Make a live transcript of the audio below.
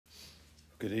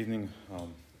Good evening.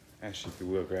 Actually, if you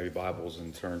will, grab your Bibles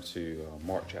and turn to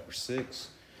Mark chapter 6.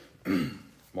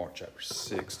 Mark chapter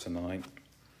 6 tonight.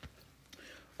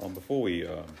 Before we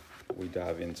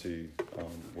dive into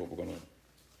what we're going to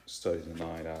study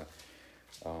tonight,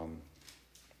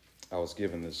 I was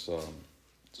given this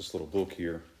little book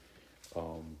here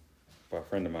by a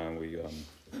friend of mine. We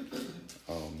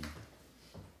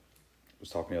was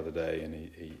talking the other day, and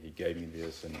he gave me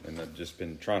this, and I've just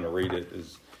been trying to read it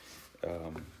as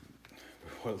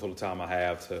what little time I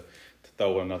have to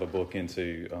throw another book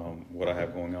into what I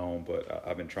have going on. But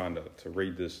I've been trying to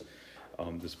read this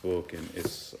book, and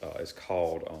it's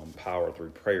called Power Through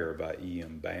Prayer by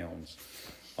E.M. Bounds.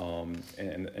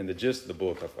 And the gist of the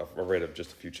book, I've read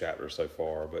just a few chapters so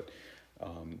far, but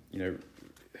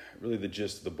really the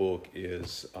gist of the book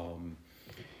is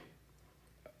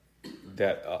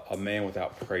that a man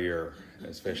without prayer,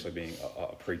 especially being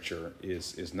a preacher,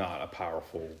 is not a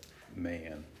powerful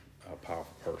man, a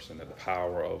powerful person. That the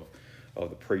power of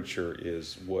the preacher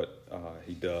is what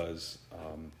he does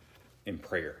in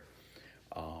prayer,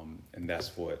 and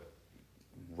that's what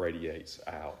radiates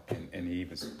out. And he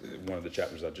even, one of the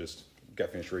chapters I just got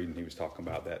finished reading, he was talking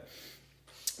about that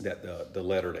the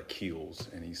letter that kills,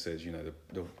 and he says,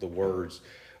 the words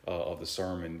of the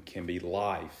sermon can be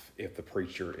life if the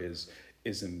preacher is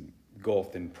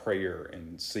engulfed in prayer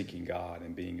and seeking God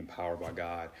and being empowered by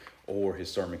God, or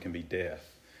his sermon can be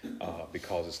death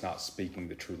because it's not speaking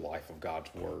the true life of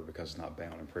God's word, because it's not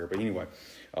bound in prayer. But anyway,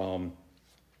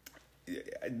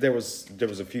 there was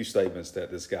a few statements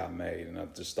that this guy made, and I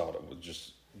just thought it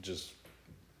was just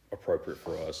appropriate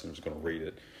for us, and I was going to read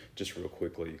it just real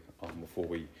quickly before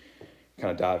we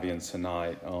kind of dive in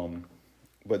tonight.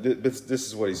 But this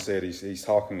is what he said. He's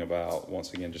talking about,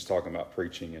 once again, just talking about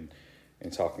preaching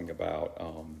and talking about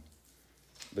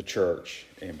the church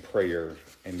and prayer.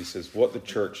 And he says, what the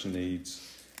church needs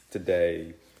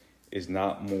today is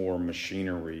not more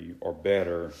machinery or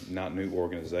better, not new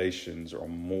organizations or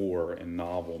more and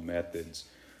novel methods,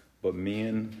 but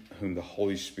men whom the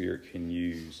Holy Spirit can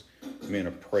use, men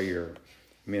of prayer,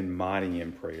 men mighty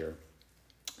in prayer.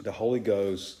 The Holy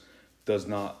Ghost does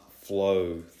not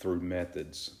flow through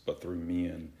methods, but through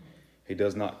men. He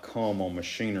does not come on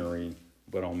machinery,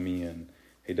 but on men.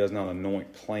 He does not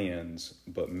anoint plans,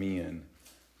 but men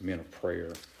of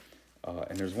prayer.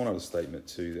 And there's one other statement,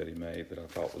 too, that he made that I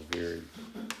thought was very...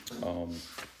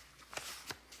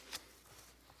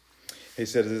 he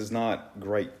said, it is not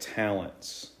great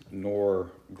talents,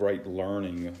 nor great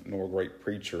learning, nor great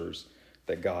preachers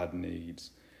that God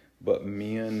needs, but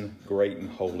men great in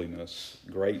holiness,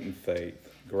 great in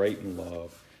faith, great in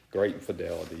love, great in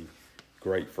fidelity,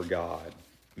 great for God.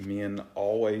 Men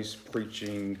always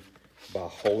preaching by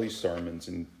holy sermons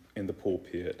in the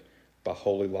pulpit, by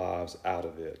holy lives out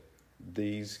of it.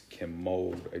 These can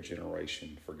mold a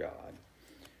generation for God.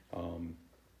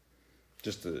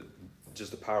 Just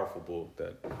a powerful book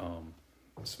that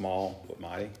small but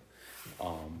mighty,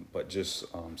 but just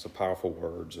some powerful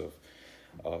words of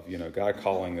God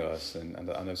calling us.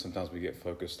 And I know sometimes we get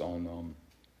focused on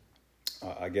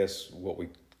I guess what we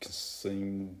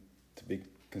seem to be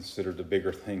considered the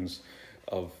bigger things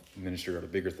of ministry, or the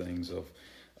bigger things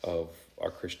of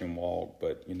our Christian walk.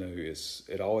 But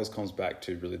it always comes back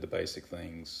to really the basic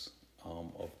things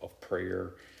of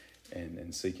prayer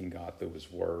and seeking God through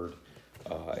His Word,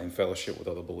 and fellowship with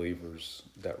other believers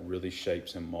that really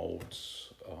shapes and molds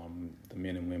the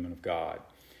men and women of God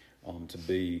to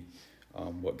be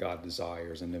what God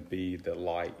desires, and to be the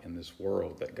light in this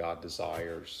world that God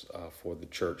desires for the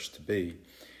church to be.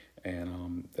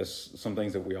 And there's some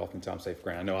things that we oftentimes take for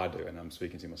granted. I know I do, and I'm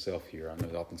speaking to myself here. I know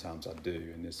that oftentimes I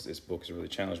do, and this book has really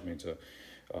challenged me to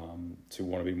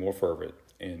want to be more fervent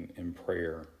in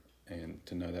prayer, and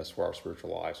to know that's where our spiritual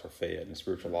lives are fed and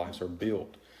spiritual lives are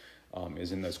built,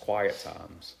 is in those quiet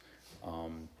times.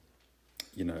 I'm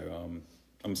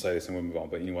going to say this and we'll move on.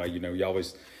 But anyway, you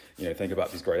always... think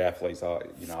about these great athletes. I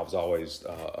was always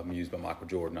amused by Michael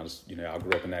Jordan. I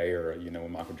grew up in that era,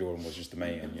 when Michael Jordan was just a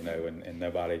man, and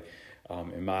nobody,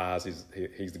 in my eyes,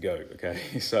 he's the GOAT,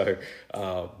 okay? So,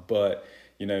 but,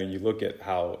 and you look at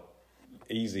how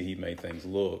easy he made things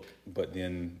look, but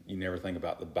then you never think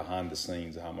about the behind the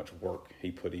scenes of how much work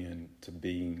he put in to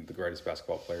being the greatest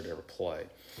basketball player to ever play.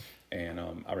 And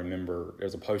I remember,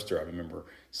 there's a poster I remember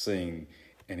seeing,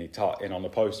 and he taught, and on the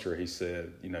poster he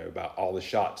said, about all the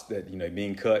shots that,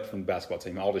 being cut from the basketball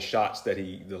team, all the shots that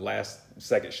the last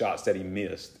second shots that he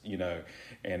missed,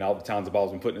 and all the times the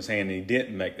ball's been put in his hand and he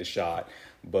didn't make the shot.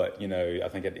 But, I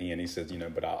think at the end he says,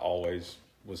 but I always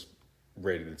was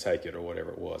ready to take it, or whatever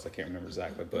it was. I can't remember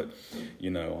exactly, but,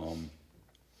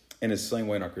 and it's the same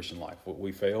way in our Christian life.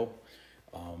 We fail.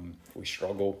 We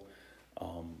struggle.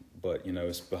 But,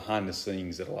 it's behind the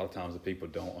scenes that a lot of times the people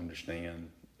don't understand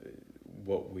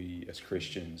what we as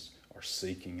Christians are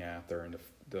seeking after, and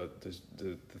the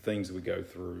things that we go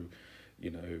through,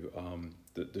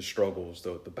 the struggles,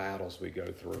 the battles we go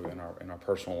through in our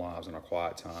personal lives, in our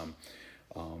quiet time,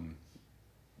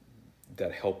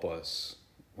 that help us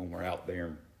when we're out there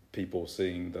and people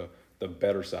seeing the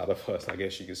better side of us, I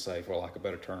guess you could say, for lack of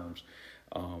better terms.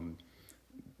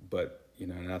 But,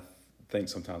 and I think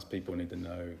sometimes people need to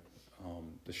know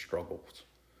the struggles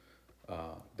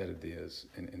that it is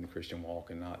in the Christian walk,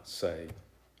 and not say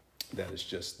that it's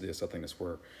just this. I think that's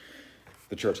where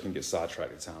the church can get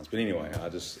sidetracked at times. But anyway, I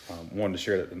just wanted to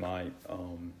share that tonight.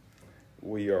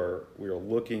 We are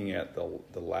looking at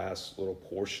the last little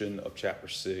portion of chapter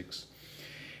 6,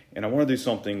 and I want to do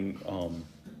something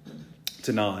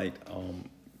tonight,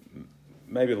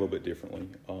 maybe a little bit differently.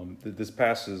 This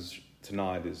passage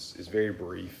tonight is very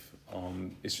brief.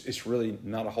 It's really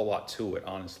not a whole lot to it,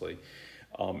 honestly.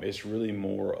 It's really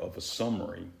more of a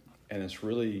summary, and it's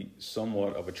really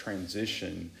somewhat of a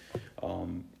transition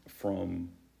from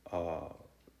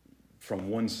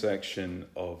one section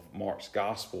of Mark's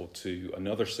gospel to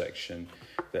another section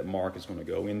that Mark is going to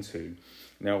go into.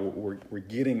 Now we're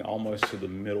getting almost to the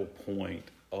middle point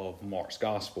of Mark's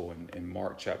gospel in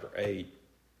Mark chapter 8.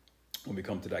 When we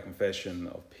come to that confession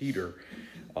of Peter,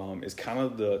 is kind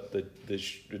of the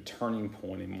turning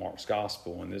point in Mark's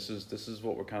gospel, and this is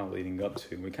what we're kind of leading up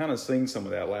to. And we kind of seen some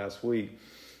of that last week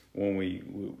when we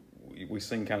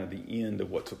seen kind of the end of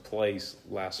what took place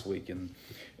last week in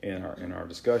our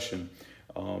discussion.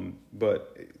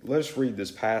 But let's read this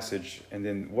passage, and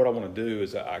then what I want to do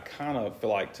is I kind of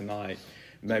feel like tonight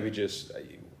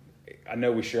I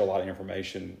know we share a lot of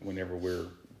information whenever we're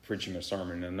preaching a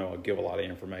sermon, and I know I give a lot of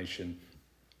information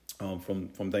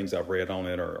from things I've read on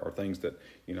it, or things that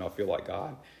I feel like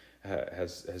God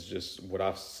has just what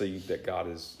I see that God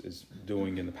is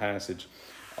doing in the passage.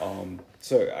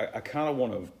 So I kind of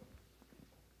want to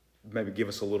maybe give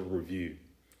us a little review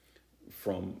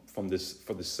from this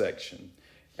for this section,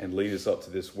 and lead us up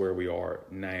to this where we are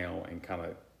now, and kind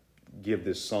of give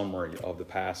this summary of the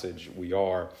passage we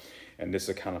are, and this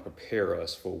will kind of prepare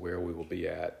us for where we will be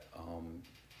at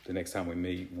the next time we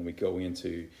meet, when we go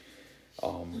into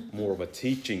more of a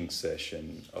teaching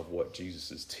session of what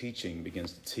Jesus is teaching,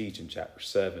 begins to teach in chapter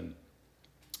 7,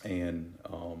 and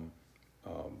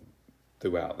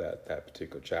throughout that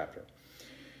particular chapter.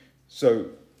 So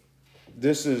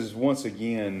this is once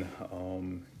again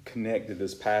connected.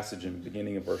 This passage in the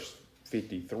beginning of verse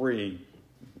 53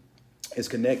 is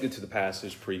connected to the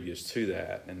passage previous to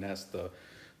that, and that's the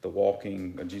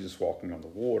walking, Jesus walking on the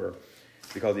water.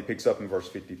 Because he picks up in verse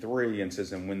 53 and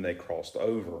says, and when they crossed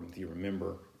over, if you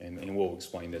remember, and we'll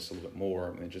explain this a little bit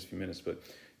more in just a few minutes, but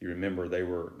you remember they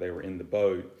were in the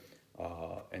boat,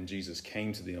 and Jesus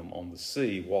came to them on the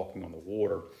sea, walking on the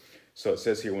water. So it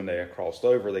says here, when they had crossed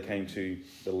over, they came to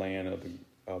the land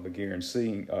of the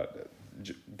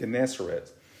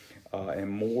Gennesaret, and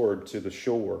moored to the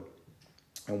shore.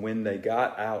 And when they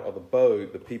got out of the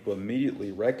boat, the people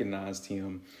immediately recognized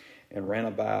him and ran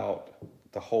about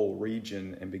the whole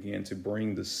region and began to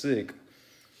bring the sick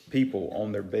people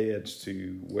on their beds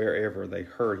to wherever they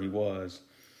heard he was.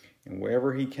 And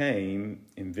wherever he came,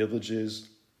 in villages,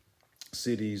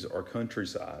 cities, or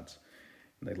countrysides,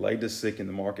 they laid the sick in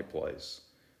the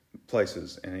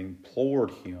places, and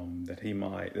implored him that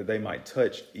they might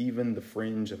touch even the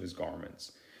fringe of his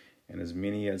garments. And as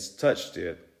many as touched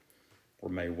it were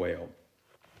made well.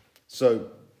 So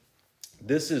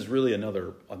this is really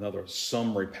another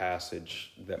summary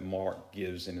passage that Mark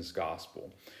gives in his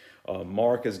gospel.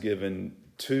 Mark has given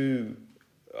two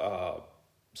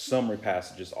summary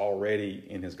passages already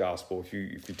in his gospel. If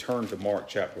you turn to Mark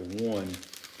chapter 1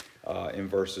 in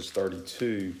verses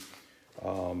 32,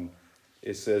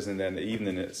 it says, and in the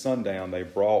evening at sundown they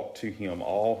brought to him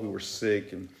all who were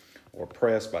sick and or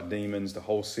oppressed by demons. The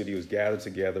whole city was gathered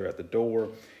together at the door,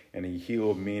 and he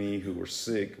healed many who were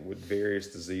sick with various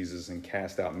diseases and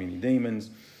cast out many demons.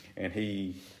 And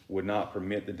he would not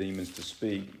permit the demons to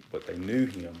speak, but they knew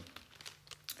him.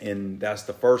 And that's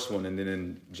the first one. And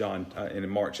then in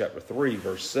Mark chapter 3,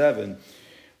 verse 7,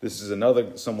 this is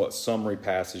another somewhat summary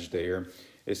passage there.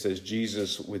 It says,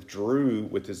 Jesus withdrew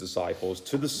with his disciples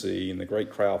to the sea, and the great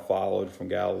crowd followed from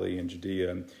Galilee and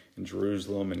Judea and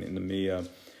Jerusalem and Idumea,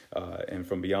 and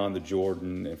from beyond the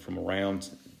Jordan and from around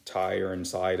Tyre and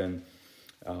Sidon.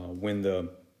 When the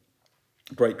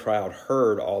great crowd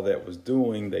heard all that was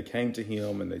doing, they came to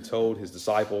him, and they told his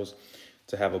disciples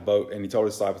to have a boat, and he told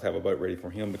his disciples to have a boat ready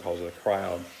for him because of the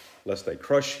crowd, lest they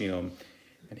crush him.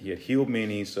 And he had healed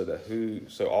many,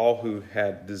 so all who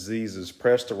had diseases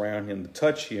pressed around him to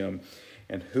touch him.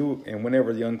 And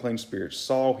whenever the unclean spirits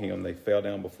saw him, they fell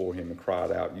down before him and cried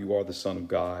out, "You are the Son of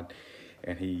God."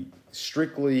 And he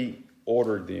strictly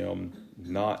ordered them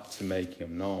not to make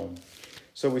him known.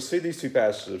 So we see these two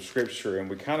passages of Scripture, and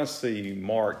we kind of see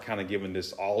Mark kind of giving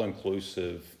this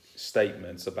all-inclusive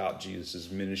statements about Jesus'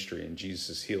 ministry and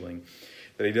Jesus' healing.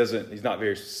 That he's not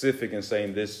very specific in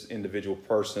saying this individual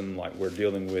person, like we're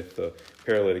dealing with the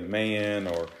paralytic man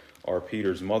or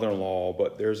Peter's mother-in-law,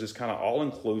 but there's this kind of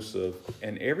all-inclusive,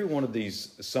 and every one of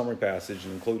these summary passages,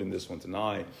 including this one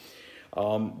tonight,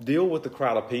 deal with the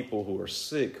crowd of people who are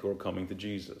sick who are coming to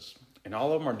Jesus. And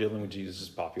all of them are dealing with Jesus'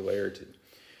 popularity.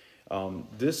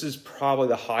 This is probably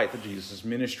the height of Jesus'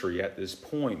 ministry at this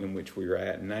point in which we are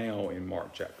at now in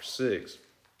Mark chapter 6.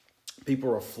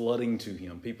 People are flooding to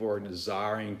him. People are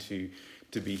desiring to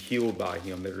be healed by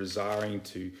him. They're desiring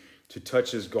to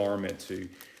touch his garment,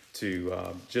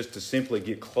 just to simply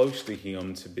get close to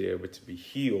him, to be able to be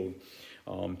healed,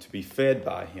 to be fed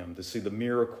by him, to see the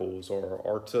miracles,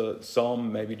 or to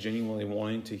some maybe genuinely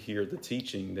wanting to hear the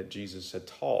teaching that Jesus had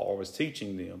taught or was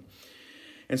teaching them.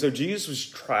 And so Jesus was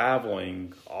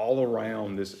traveling all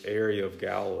around this area of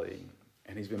Galilee,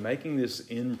 and he's been making this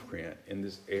imprint in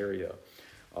this area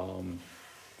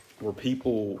where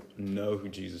people know who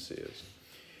Jesus is.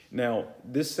 Now,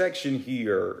 this section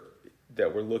here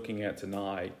that we're looking at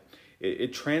tonight,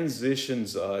 it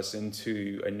transitions us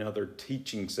into another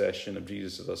teaching session of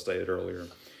Jesus, as I stated earlier.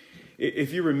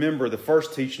 If you remember, the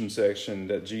first teaching section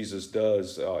that Jesus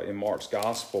does in Mark's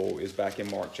gospel is back in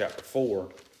Mark chapter 4.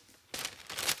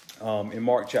 In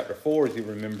Mark chapter 4, if you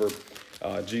remember,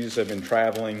 Jesus had been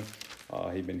traveling.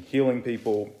 He'd been healing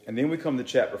people. And then we come to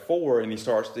chapter 4, and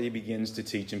he begins to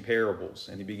teach in parables.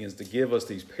 And he begins to give us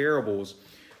these parables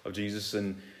of Jesus.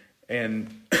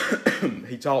 And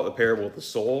he taught the parable of the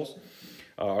soils,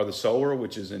 or the sower,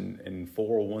 which is in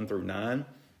 4:1 through 9.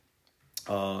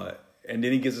 And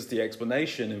then he gives us the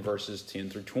explanation in verses 10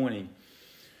 through 20.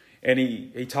 And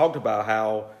he talked about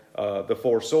how the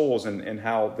four souls and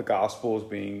how the gospel is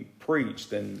being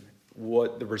preached and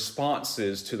what the response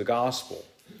is to the gospel.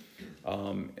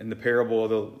 In the parable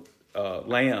of the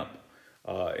lamp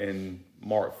in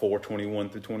Mark 4:21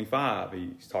 through 25,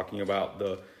 he's talking about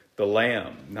the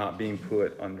lamb not being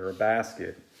put under a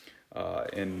basket.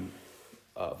 In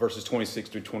verses 26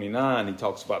 through 29, he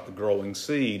talks about the growing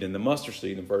seed and the mustard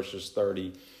seed in verses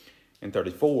 30 and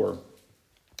 34.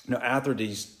 Now, after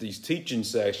these teaching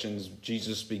sessions,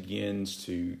 Jesus begins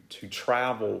to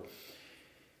travel.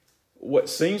 What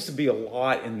seems to be a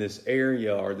lot in this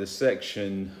area or this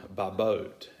section by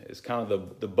boat. It's kind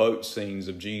of the boat scenes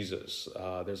of Jesus.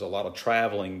 There's a lot of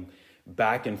traveling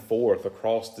back and forth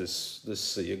across this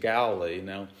Sea of Galilee.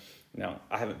 Now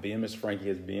I haven't been. Miss Frankie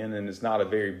has been, and it's not a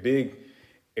very big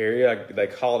area. They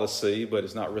call it a sea, but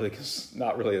it's not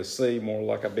really a sea. More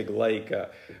like a big lake.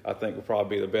 I think would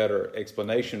probably be the better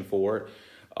explanation for it.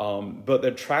 But they're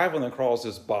traveling across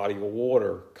this body of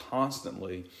water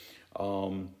constantly.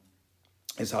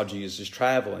 Is how Jesus is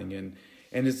traveling,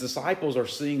 and his disciples are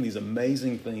seeing these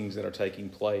amazing things that are taking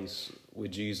place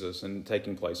with Jesus and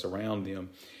taking place around them.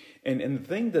 And the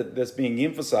thing that's being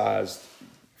emphasized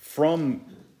from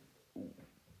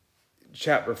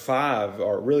chapter 5,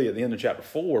 or really at the end of chapter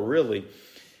 4, really,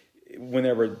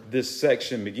 whenever this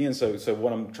section begins. So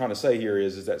what I'm trying to say here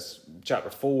is that chapter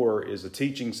 4 is a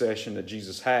teaching session that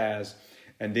Jesus has,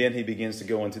 and then he begins to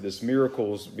go into this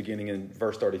miracles beginning in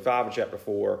verse 35 of chapter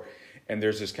 4. And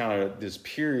there's this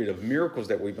period of miracles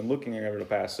that we've been looking at over the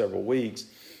past several weeks.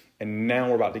 And now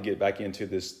we're about to get back into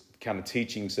this kind of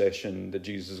teaching session that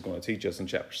Jesus is going to teach us in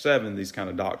chapter 7. These kind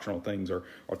of doctrinal things are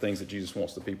things that Jesus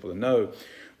wants the people to know.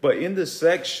 But in this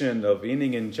section of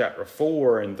ending in chapter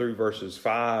 4 and through verses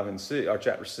 5 and 6, or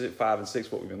chapter 5 and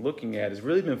 6, what we've been looking at has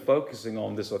really been focusing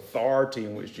on this authority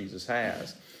in which Jesus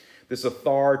has. This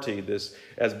authority, this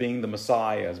as being the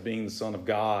Messiah, as being the Son of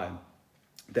God,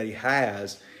 that he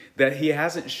has, that he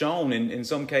hasn't shown in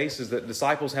some cases that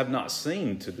disciples have not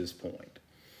seen to this point.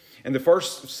 And the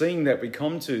first scene that we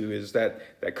come to is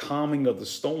that calming of the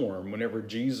storm whenever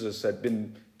Jesus had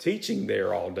been teaching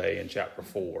there all day in chapter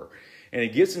 4. And he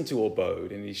gets into a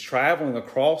boat and he's traveling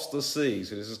across the sea.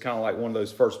 So this is kind of like one of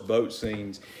those first boat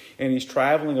scenes. And he's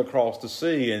traveling across the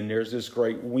sea, and there's this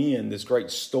great wind, this great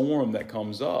storm that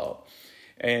comes up.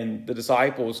 And the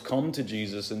disciples come to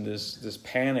Jesus in this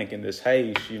panic and this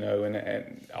haste,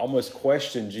 and almost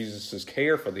question Jesus'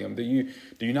 care for them. Do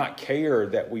you not care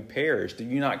that we perish? Do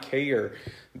you not care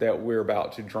that we're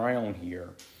about to drown here?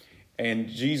 And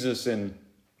Jesus in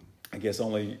I guess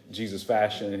only Jesus'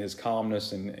 fashion and his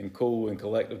calmness and cool and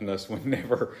collectiveness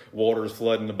whenever water is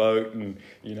flooding the boat, and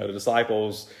the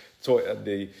disciples,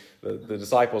 the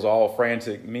disciples are all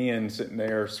frantic men sitting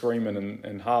there screaming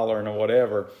and hollering or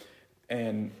whatever,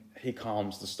 and he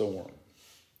calms the storm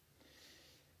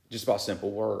just by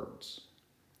simple words.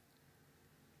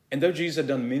 And though Jesus had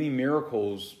done many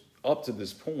miracles up to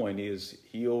this point, he has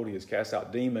healed, he has cast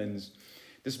out demons,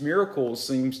 this miracle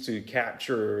seems to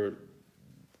capture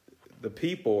the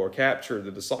people or capture the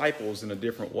disciples in a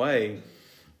different way,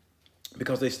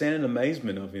 because they stand in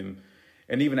amazement of him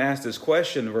and even ask this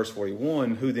question in verse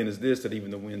 41, who then is this that even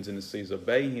the winds and the seas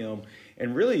obey him?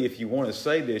 And really, if you want to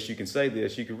say this, you can say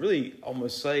this. You can really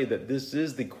almost say that this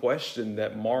is the question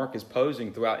that Mark is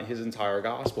posing throughout his entire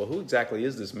gospel. Who exactly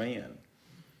is this man?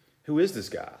 Who is this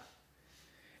guy?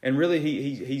 And really,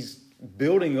 he's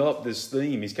building up this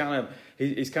theme. He's kind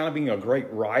of being a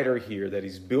great writer here, that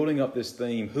he's building up this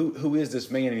theme. Who is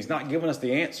this man? And he's not giving us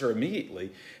the answer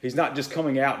immediately. He's not just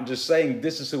coming out and just saying,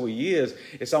 this is who he is.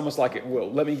 It's almost like,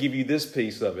 well, let me give you this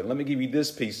piece of it. Let me give you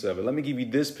this piece of it. Let me give you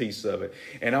this piece of it.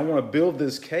 And I want to build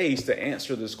this case to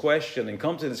answer this question and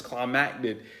come to this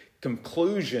climactic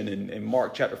conclusion in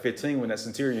Mark chapter 15, when that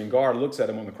centurion guard looks at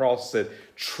him on the cross and said,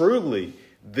 truly,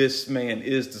 this man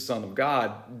is the Son of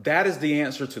God. That is the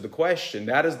answer to the question.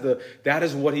 That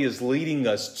is what he is leading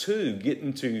us to,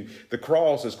 getting to the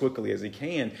cross as quickly as he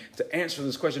can to answer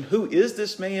this question. Who is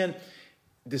this man?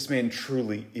 This man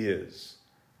truly is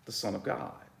the Son of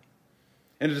God.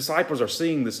 And the disciples are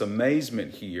seeing this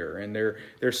amazement here, and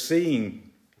they're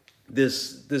seeing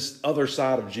this other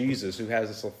side of Jesus, who has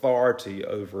this authority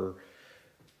over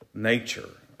nature,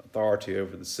 authority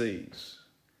over the seas.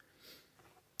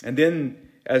 And then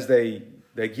as they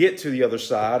get to the other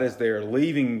side, as they're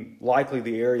leaving likely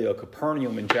the area of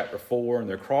Capernaum in chapter 4, and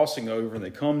they're crossing over and they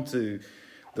come to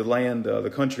the land, the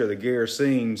country of the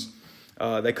Gerasenes,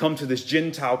 they come to this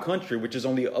Gentile country, which is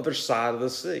on the other side of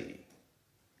the sea.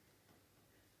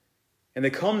 And they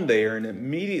come there, and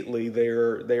immediately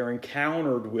they're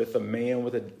encountered with a man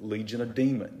with a legion of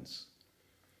demons.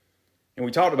 And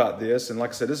we talked about this, and like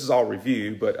I said, this is all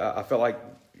review, but I felt like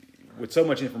with so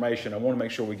much information, I want to make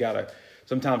sure we got to,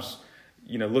 sometimes,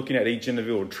 looking at each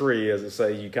individual tree, as I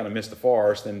say, you kind of miss the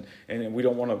forest, and we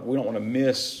don't want to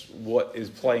miss what is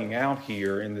playing out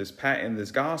here in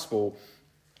this gospel.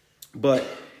 But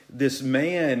this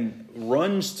man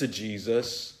runs to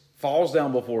Jesus, falls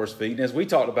down before his feet, and as we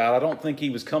talked about, I don't think he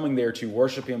was coming there to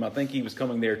worship him. I think he was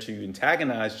coming there to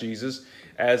antagonize Jesus,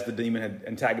 as the demon had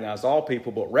antagonized all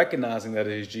people, but recognizing that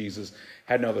it is Jesus,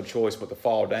 had no other choice but to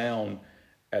fall down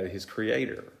at his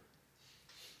creator.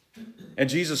 And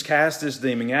Jesus casts this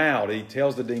demon out. He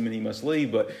tells the demon he must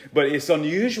leave. But it's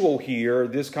unusual here,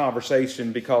 this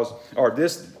conversation, or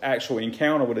this actual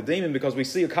encounter with a demon, because we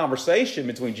see a conversation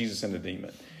between Jesus and the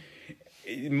demon.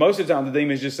 Most of the time, the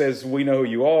demon just says, we know who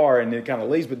you are, and it kind of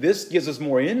leaves. But this gives us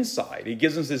more insight. He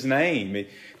gives us his name. It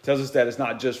tells us that it's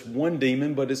not just one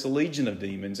demon, but it's a legion of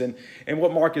demons. And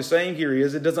what Mark is saying here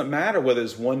is, it doesn't matter whether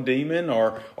it's one demon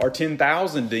or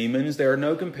 10,000 demons. They are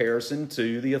no comparison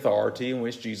to the authority in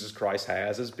which Jesus Christ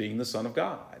has as being the Son of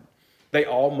God. They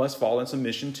all must fall in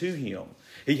submission to him.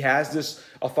 He has this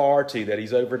authority that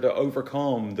he's over to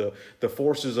overcome the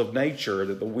forces of nature,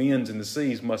 that the winds and the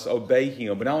seas must obey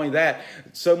him. But not only that,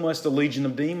 so must the legion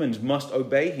of demons must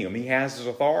obey him. He has this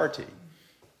authority.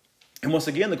 And once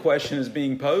again, the question is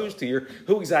being posed here,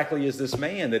 who exactly is this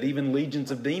man that even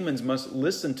legions of demons must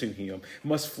listen to him,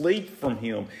 must flee from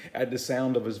him at the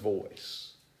sound of his voice?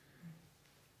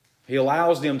 He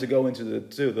allows them to go into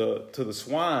the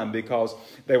swine because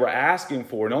they were asking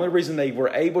for it. And the only reason they were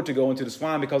able to go into the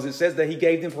swine because it says that he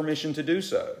gave them permission to do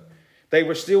so. They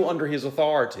were still under his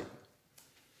authority.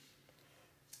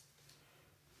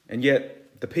 And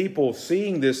yet the people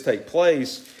seeing this take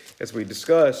place, as we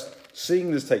discussed,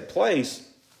 seeing this take place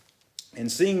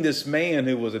and seeing this man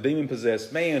who was a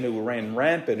demon-possessed man who ran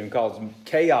rampant and caused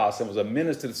chaos and was a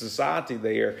menace to the society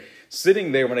there,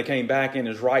 sitting there when they came back in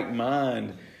his right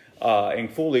mind, and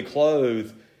fully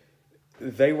clothed,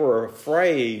 they were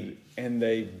afraid and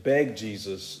they begged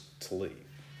Jesus to leave.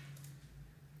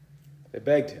 They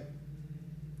begged him.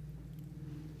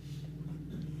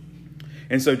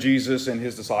 And so Jesus and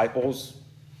his disciples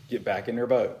get back in their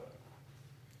boat.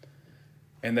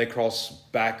 And they cross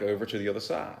back over to the other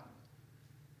side.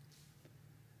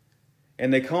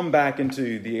 And they come back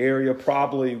into the area,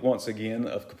 probably once again,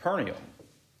 of Capernaum.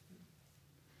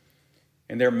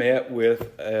 And they're met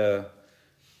with a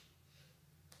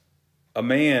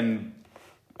man,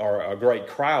 or a great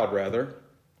crowd, rather.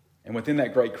 And within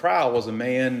that great crowd was a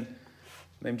man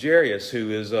named Jairus,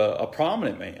 who is a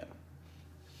prominent man.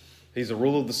 He's the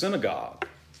ruler of the synagogue.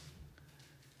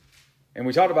 And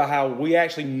we talked about how we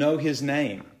actually know his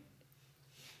name.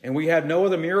 And we have no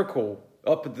other miracle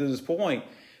up to this point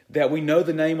that we know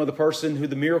the name of the person who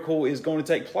the miracle is going to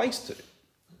take place to.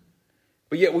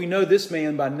 But yet we know this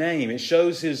man by name. It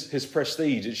shows his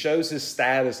prestige. It shows his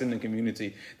status in the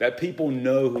community, that people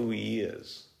know who he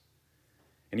is.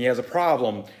 And he has a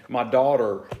problem. My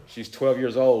daughter, she's 12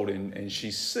 years old, and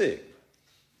she's sick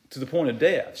to the point of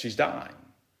death. She's dying.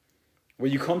 Will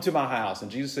you come to my house?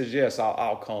 And Jesus says, yes,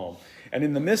 I'll come. And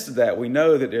in the midst of that, we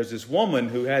know that there's this woman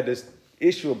who had this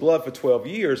issue of blood for 12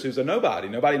 years who's a nobody.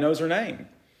 Nobody knows her name.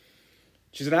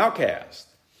 She's an outcast.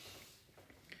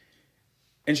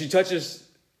 And she's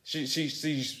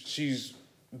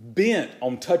bent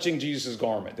on touching Jesus'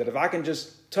 garment. That if I can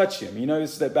just touch him. You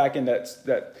notice that back in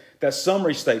that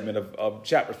summary statement of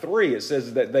chapter 3, it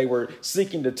says that they were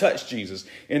seeking to touch Jesus.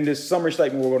 In this summary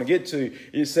statement we're going to get to,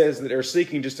 it says that they're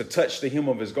seeking just to touch the hem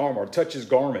of his garment, or touch his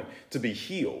garment to be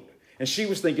healed. And she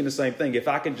was thinking the same thing. If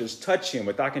I can just touch him,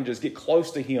 if I can just get close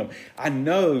to him, I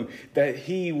know that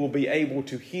he will be able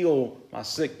to heal my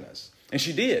sickness. And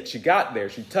she did. She got there.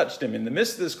 She touched him. In the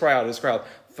midst of this crowd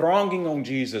thronging on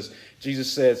Jesus,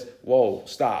 Jesus says, whoa,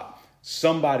 stop.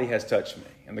 Somebody has touched me.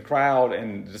 And the crowd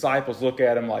and the disciples look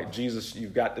at him like, Jesus,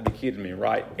 you've got to be kidding me,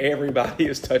 right? Everybody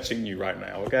is touching you right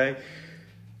now, okay?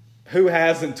 Who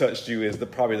hasn't touched you is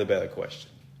probably the better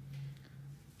question.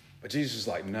 But Jesus is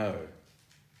like, no.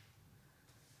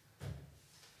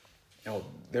 No,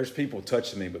 there's people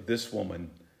touching me, but this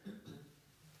woman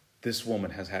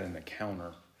has had an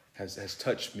encounter, has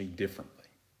touched me differently.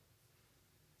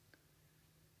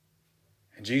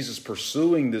 And Jesus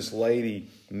pursuing this lady,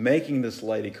 making this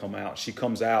lady come out. She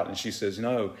comes out and she says,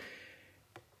 no,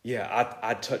 yeah,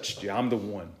 I touched you. I'm the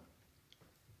one.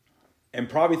 And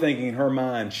probably thinking in her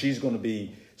mind, she's going to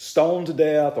be stoned to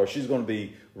death, or she's going to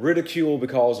be ridiculed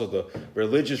because of the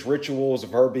religious rituals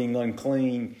of her being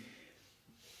unclean.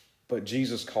 But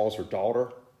Jesus calls her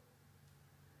daughter.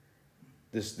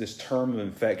 This term of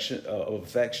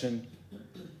affection.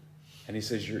 And he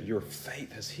says, your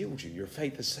faith has healed you. Your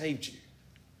faith has saved you.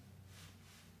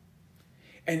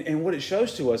 And what it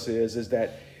shows to us is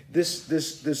that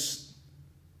this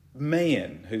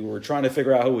man who we're trying to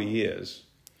figure out who he is,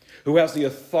 who has the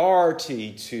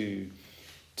authority to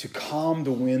calm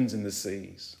the winds and the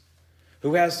seas,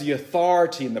 who has the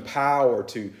authority and the power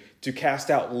to cast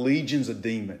out legions of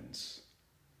demons,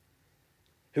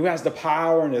 who has the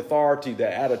power and authority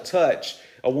that at a touch,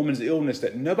 a woman's illness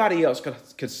that nobody else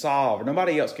could solve, or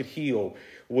nobody else could heal,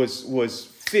 was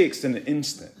fixed in an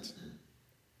instant.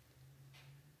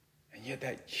 And yet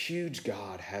that huge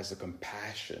God has a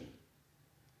compassion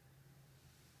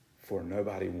for a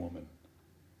nobody woman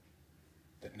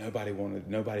that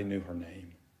nobody knew her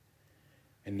name,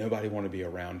 and nobody wanted to be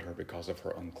around her because of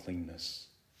her uncleanness.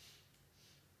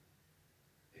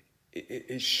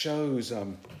 It shows.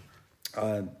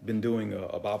 I've been doing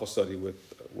a Bible study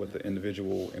with the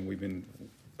individual, and we've been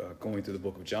going through the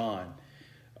book of John.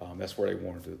 That's where they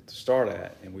wanted to start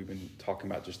at, and we've been talking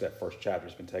about just that first chapter.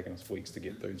 It's been taking us weeks to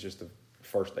get through just the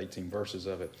first 18 verses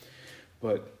of it.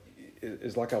 But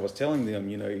it's like I was telling them,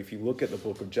 if you look at the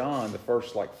book of John, the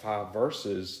first 5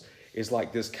 verses is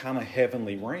like this kind of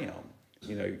heavenly realm.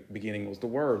 Beginning was the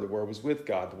Word was with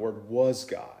God, the Word was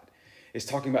God. It's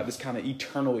talking about this kind of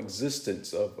eternal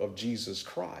existence of Jesus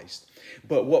Christ.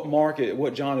 But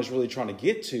what John is really trying to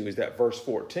get to is that verse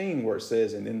 14 where it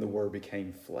says, and then the Word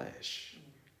became flesh.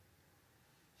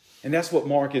 And that's what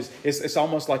Mark is. It's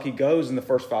almost like he goes in the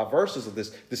first 5 verses of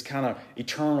this kind of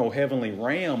eternal heavenly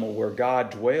realm where God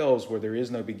dwells, where there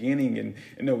is no beginning and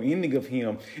no ending of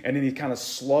him. And then he kind of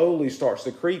slowly starts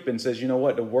to creep and says, you know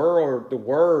what, the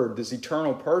Word, this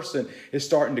eternal person is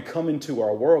starting to come into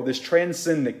our world. This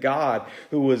transcendent God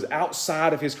who was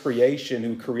outside of his creation,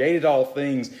 who created all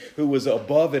things, who was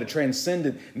above it,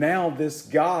 transcendent. Now this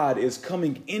God is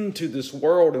coming into this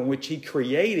world in which he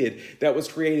created, that was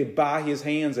created by his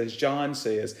hands, as John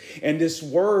says. And this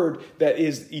Word that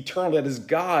is eternal, that is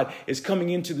God, is coming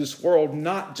into this world,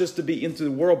 not just to be into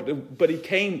the world, but he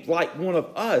came like one of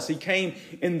us. He came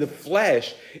in the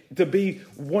flesh to be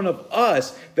one of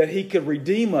us, that he could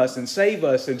redeem us and save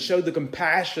us and show the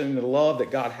compassion and the love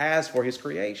that God has for his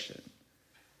creation.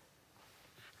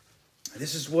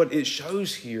 This is what it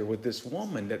shows here with this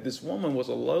woman, that this woman was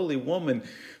a lowly woman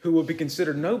who would be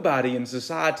considered nobody in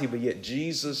society, but yet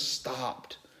Jesus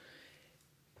stopped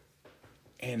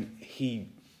and he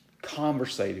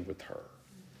conversated with her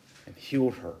and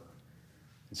healed her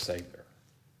and saved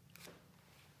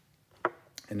her.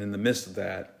 And in the midst of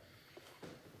that,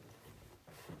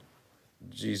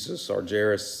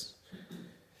 Jairus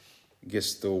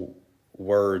gets the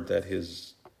word that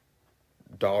his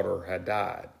daughter had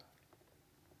died,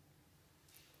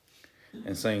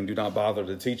 and saying, do not bother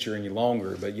the teacher any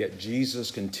longer. But yet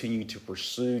Jesus continued to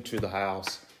pursue to the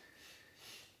house.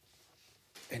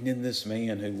 And then this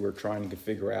man, who we're trying to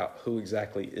figure out who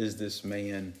exactly is this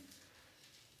man,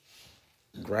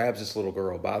 grabs this little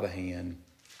girl by the hand,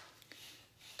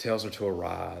 tells her to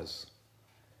arise,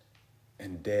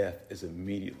 and death is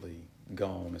immediately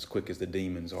gone as quick as the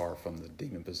demons are from the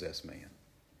demon-possessed man.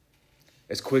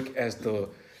 As quick as the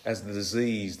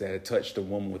disease that had touched the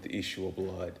woman with the issue of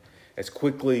blood. As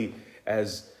quickly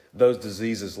as those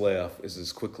diseases left is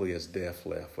as quickly as death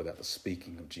left without the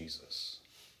speaking of Jesus.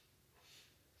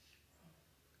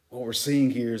 What we're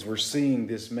seeing here is we're seeing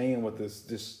this man with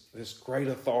this great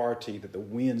authority that the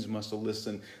winds must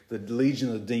listen, the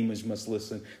legion of demons must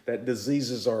listen, that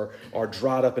diseases are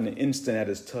dried up in an instant at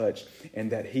his touch,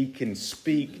 and that he can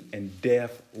speak and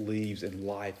death leaves and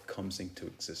life comes into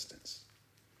existence.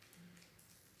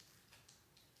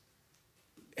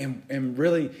 And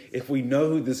really, if we know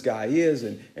who this guy is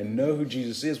and know who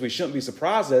Jesus is, we shouldn't be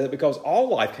surprised at it, because all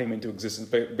life came into existence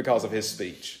because of his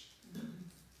speech.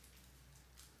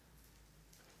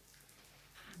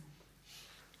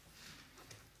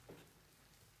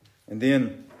 And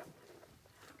then,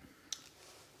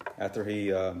 after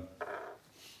he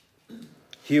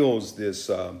heals this,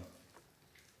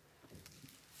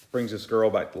 brings this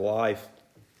girl back to life,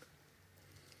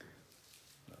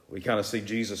 we kind of see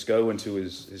Jesus go into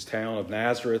his town of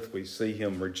Nazareth. We see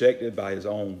him rejected by his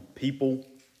own people.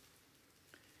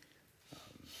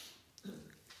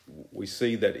 We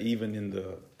see that even in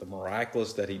the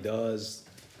miraculous that he does,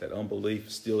 that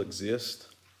unbelief still exists.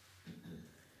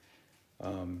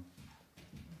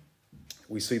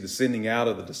 We see the sending out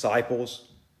of the disciples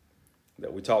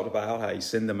that we talked about, how he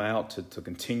sent them out to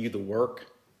continue the work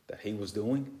that he was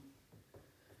doing.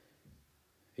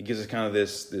 He gives us kind of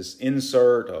this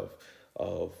insert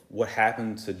of what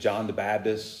happened to John the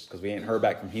Baptist, because we ain't heard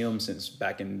back from him since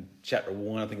back in chapter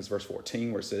 1, I think it's verse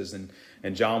 14, where it says,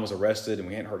 and John was arrested, and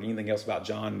we hadn't heard anything else about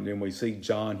John. And then we see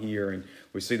John here, and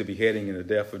we see the beheading and the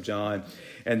death of John.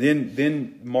 And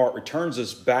then Mark returns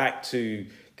us back to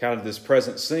kind of this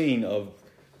present scene of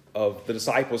the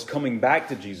disciples coming back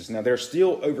to Jesus. Now, they're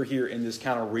still over here in this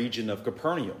kind of region of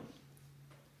Capernaum.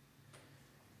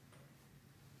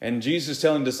 And Jesus is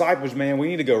telling the disciples, man, we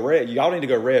need to go rest. Y'all need to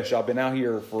go rest. Y'all been out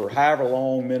here for however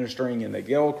long ministering, and they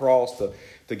go across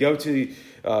to go to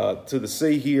the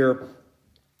sea here,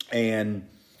 and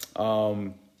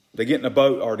they get in a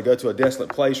boat, or to go to a desolate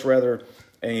place rather,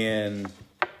 and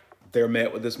they're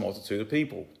met with this multitude of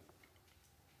people.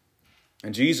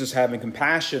 And Jesus, having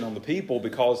compassion on the people,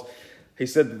 because he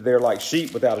said that they're like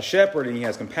sheep without a shepherd, and he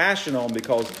has compassion on them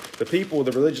because the people,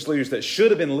 the religious leaders that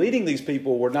should have been leading these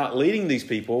people, were not leading these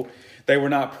people. They were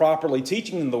not properly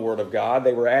teaching them the word of God.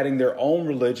 They were adding their own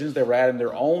religions. They were adding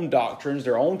their own doctrines,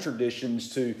 their own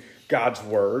traditions to God's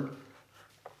word.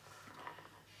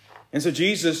 And so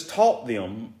Jesus taught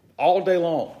them all day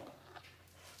long.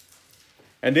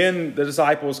 And then the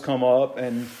disciples come up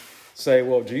and say,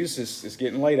 well, Jesus, it's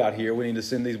getting late out here. We need to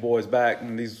send these boys back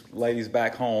and these ladies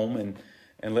back home and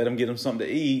let them get them something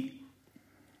to eat.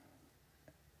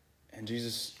 And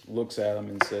Jesus looks at them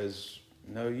and says,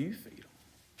 no, you feed them.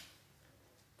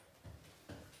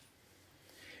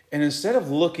 And instead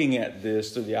of looking at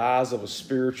this through the eyes of a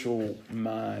spiritual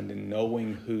mind and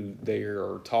knowing who they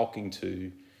are talking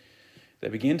to, they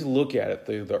begin to look at it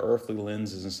through the earthly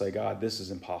lenses and say, God, this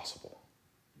is impossible.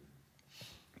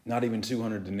 Not even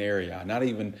 200 denarii, not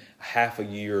even half a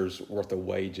year's worth of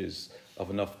wages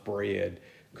of enough bread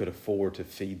could afford to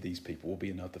feed these people, will be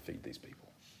enough to feed these people.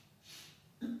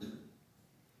 And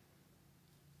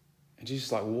Jesus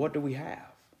is like, well, what do we have?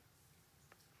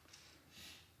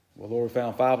 Well, Lord, we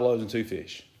found 5 loaves and 2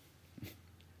 fish.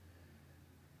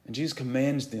 And Jesus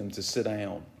commands them to sit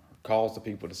down, calls the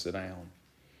people to sit down.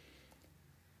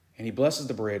 And he blesses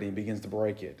the bread and he begins to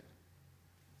break it.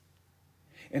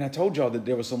 And I told y'all that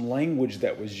there was some language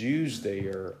that was used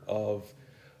there of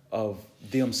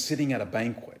them sitting at a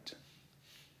banquet.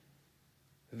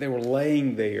 They were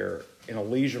laying there in a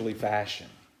leisurely fashion.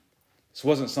 This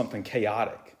wasn't something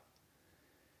chaotic.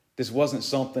 This wasn't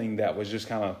something that was just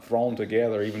kind of thrown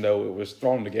together, even though it was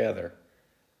thrown together.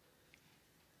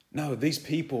 No, these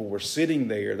people were sitting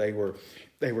there. They were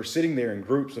They were sitting there in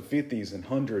groups of 50s and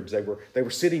hundreds. They were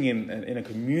sitting in a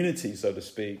community, so to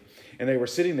speak. And they were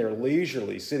sitting there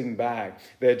leisurely, sitting back.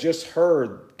 They had just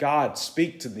heard God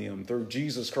speak to them through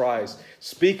Jesus Christ,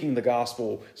 speaking the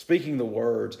gospel, speaking the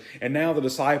words. And now the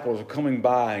disciples are coming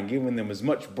by and giving them as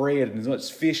much bread and as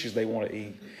much fish as they want to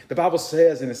eat. The Bible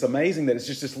says, and it's amazing that it's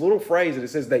just this little phrase that it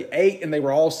says they ate and they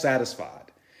were all satisfied.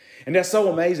 And that's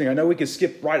so amazing. I know we could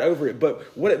skip right over it, but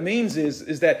what it means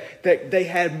is that they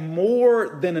had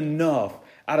more than enough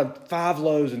out of 5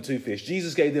 loaves and 2 fish.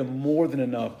 Jesus gave them more than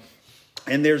enough.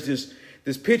 And there's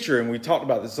this picture, and we talked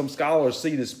about this. Some scholars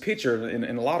see this picture, and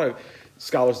a lot of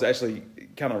scholars actually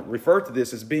kind of refer to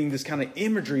this as being this kind of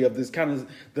imagery of this kind of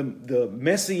the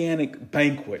messianic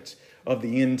banquet of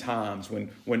the end times,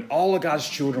 when all of God's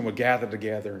children would gather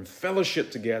together and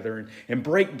fellowship together and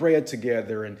break bread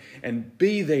together and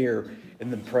be there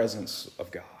in the presence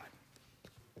of God.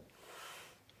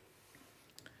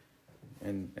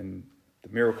 And the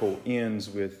miracle ends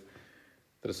with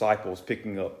the disciples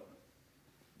picking up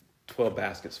 12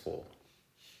 baskets full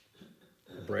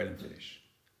of bread and fish.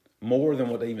 More than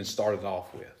what they even started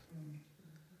off with.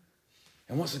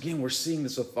 And once again, we're seeing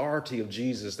this authority of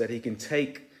Jesus that he can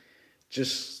take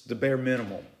just the bare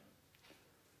minimum.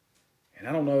 And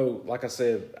I don't know, like I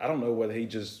said, I don't know whether he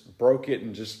just broke it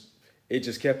and it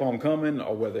just kept on coming,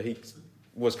 or whether he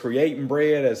was creating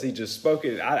bread as he just spoke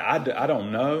it. I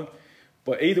don't know.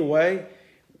 But either way,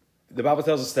 the Bible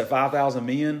tells us that 5,000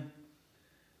 men,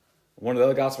 one of the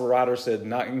other gospel writers said,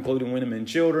 not including women and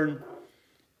children,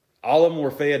 all of them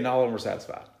were fed and all of them were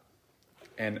satisfied.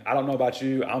 And I don't know about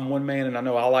you, I'm one man, and I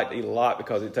know I like to eat a lot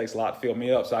because it takes a lot to fill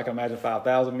me up. So I can imagine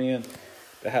 5,000 men,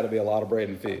 that had to be a lot of bread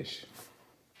and fish.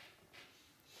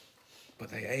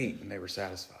 But they ate and they were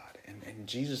satisfied. And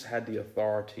Jesus had the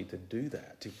authority to do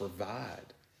that, to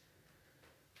provide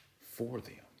for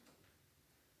them.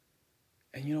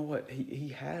 And you know what? He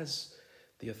has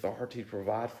the authority to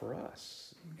provide for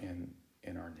us in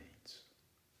our needs.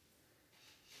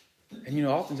 And you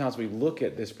know, oftentimes we look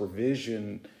at this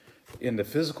provision in the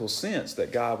physical sense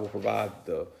that God will provide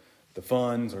the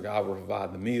funds, or God will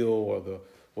provide the meal, or the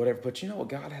whatever. But you know what?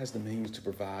 God has the means to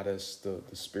provide us the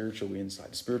spiritual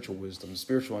insight, the spiritual wisdom, the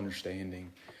spiritual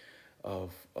understanding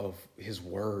of his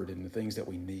word and the things that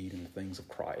we need in the things of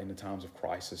Christ, in the times of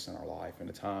crisis in our life, in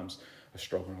the times of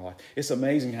struggle in our life. It's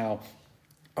amazing how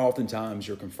oftentimes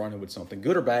you're confronted with something,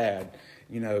 good or bad,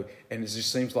 you know, and it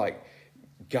just seems like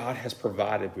God has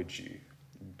provided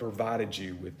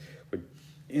you with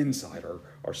insight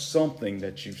or something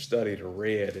that you've studied or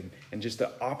read, and just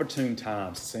the opportune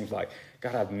times. It seems like,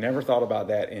 God, I've never thought about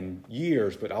that in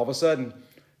years, but all of a sudden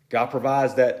God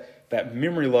provides that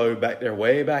memory load back there,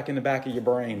 way back in the back of your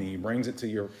brain, and he brings it to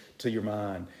your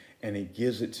mind, and he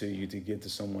gives it to you to give to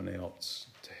someone else,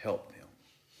 to help them,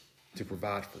 to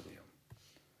provide for them.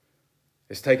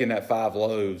 It's taking that 5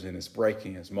 loaves and it's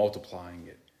breaking, it's multiplying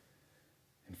it,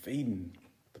 and feeding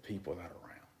the people that are around.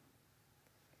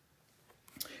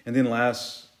 And then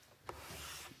last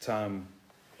time,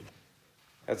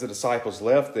 as the disciples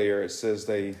left there, it says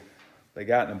they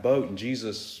got in a boat, and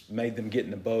Jesus made them get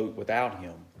in the boat without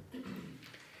him.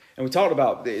 And we talked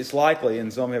about, it's likely,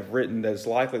 and some have written that it's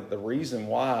likely that the reason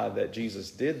why that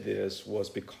Jesus did this was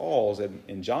because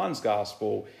in John's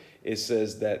gospel, it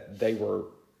says that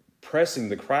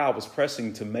the crowd was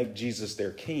pressing to make Jesus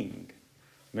their king.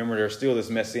 Remember, there's still this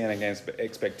messianic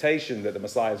expectation that the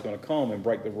Messiah is going to come and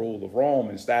break the rule of Rome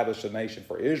and establish a nation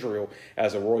for Israel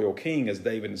as a royal king, as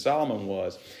David and Solomon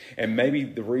was. And maybe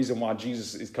the reason why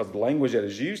Jesus is because the language that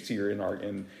is used here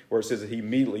in where it says that he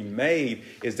immediately made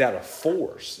is that of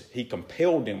force. He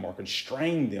compelled them or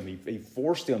constrained them. He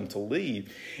forced them to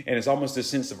leave. And it's almost this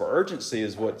sense of urgency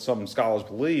is what some scholars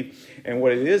believe. And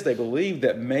what it is, they believe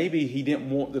that maybe he didn't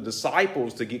want the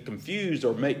disciples to get confused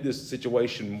or make this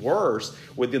situation worse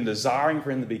with them desiring for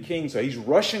him to be king. So he's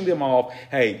rushing them off.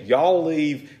 Hey, y'all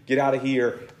leave, get out of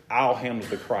here. I'll handle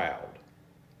the crowd.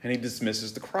 And he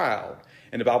dismisses the crowd.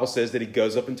 And the Bible says that he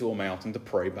goes up into a mountain to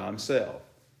pray by himself.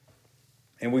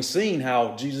 And we've seen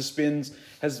how Jesus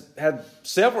has had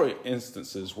several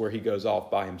instances where he goes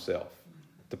off by himself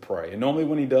to pray. And normally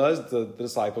when he does, the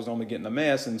disciples normally get in a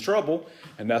mess and trouble.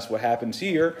 And that's what happens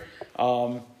here.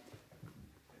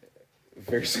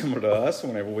 Very similar to us.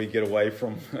 Whenever we get away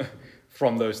from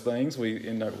those things,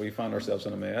 we find ourselves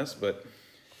in a mess. But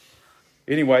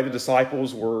anyway, the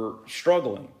disciples were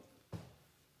struggling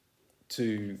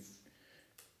to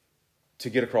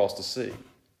get across the sea.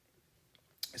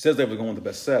 It says they were going to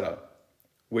Bethsaida,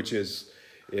 which is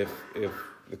if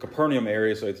the Capernaum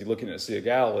area, so if you're looking at the Sea of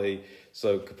Galilee,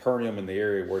 so Capernaum in the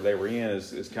area where they were in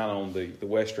is kind of on the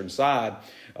western side.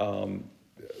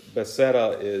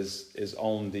 Bethsaida is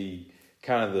on the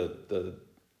kind of the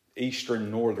eastern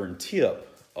northern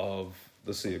tip of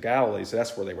the Sea of Galilee, so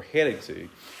that's where they were headed to.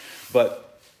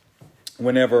 But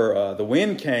whenever the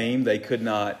wind came, they could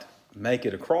not make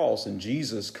it across, and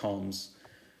Jesus comes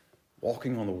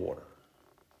walking on the water.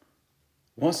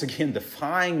 Once again,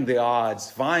 defying the odds,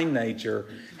 defying nature,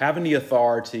 having the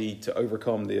authority to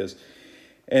overcome this.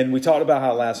 And we talked about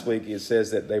how last week it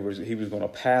says that he was going to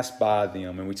pass by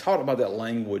them. And we talked about that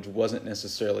language wasn't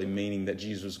necessarily meaning that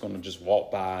Jesus was going to just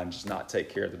walk by and just not take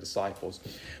care of the disciples.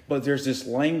 But there's this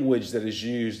language that is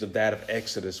used of that of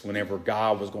Exodus whenever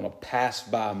God was going to pass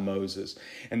by Moses.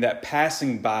 And that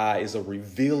passing by is a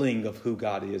revealing of who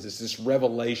God is. It's this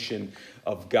revelation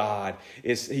of God.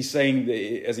 He's saying,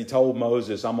 as he told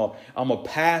Moses, I'm a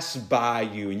pass by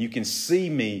you, and you can see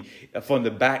me from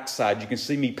the backside. You can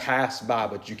see me pass by,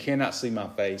 but you cannot see my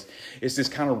face. It's this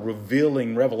kind of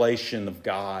revealing revelation of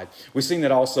God. We've seen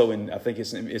that also in, I think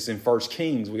it's in 1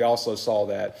 Kings. We also saw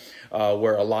that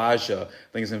where Elijah,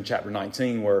 I think it's in chapter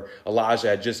 19, where Elijah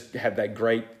had just had that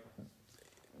great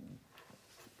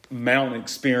mountain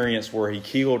experience where he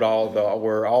killed all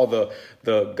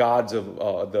the gods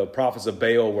of the prophets of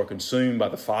Baal were consumed by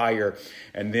the fire,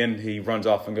 and then he runs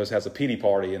off and has a pity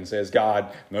party and says, God,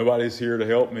 nobody's here to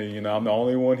help me, I'm the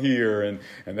only one here, and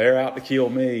they're out to kill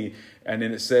me. And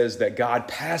then it says that God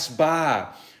passed by,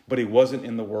 but he wasn't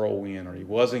in the whirlwind, or he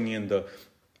wasn't in the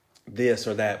this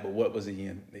or that, but what was he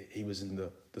in? He was in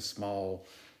the small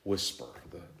whisper,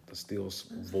 the still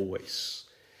voice.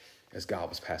 As God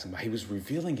was passing by, he was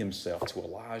revealing himself to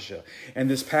Elijah. And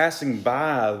this passing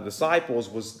by the disciples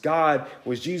was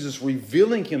Jesus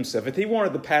revealing himself. If he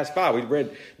wanted to pass by, we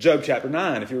read Job chapter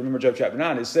 9. If you remember Job chapter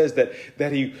 9, it says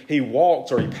that he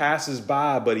walks or he passes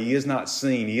by, but he is not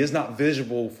seen. He is not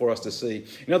visible for us to see.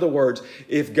 In other words,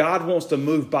 if God wants to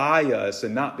move by us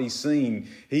and not be seen,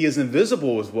 he is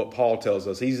invisible, is what Paul tells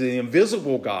us. He's the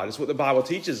invisible God. It's what the Bible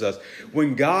teaches us.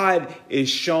 When God is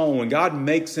shown, when God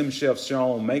makes himself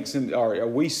shown, or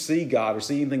we see God or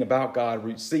see anything about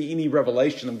God, see any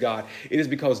revelation of God, it is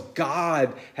because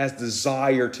God has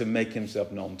desire to make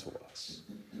himself known to us.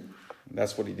 And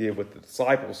that's what he did with the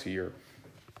disciples here.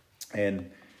 And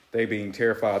they, being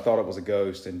terrified, thought it was a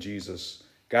ghost. And Jesus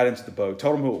got into the boat,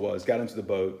 told them who it was, got into the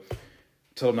boat,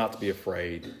 told them not to be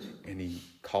afraid. And he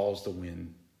caused the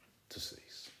wind to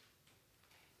cease.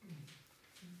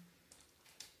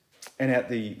 And at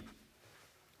the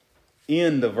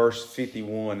end of verse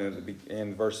 51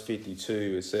 and verse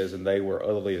 52, it says, and they were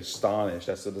utterly astonished.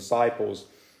 That's the disciples.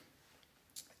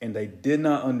 And they did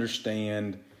not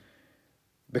understand,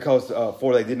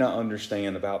 for they did not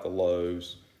understand about the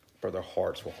loaves, for their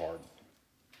hearts were hardened.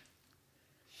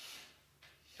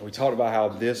 And we talked about how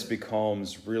this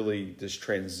becomes really this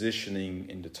transitioning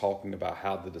into talking about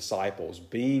how the disciples,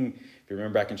 being, if you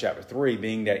remember back in chapter 3,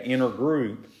 being that inner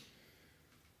group,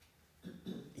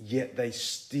 yet they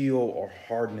still are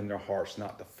hardened in their hearts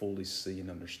not to fully see and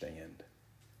understand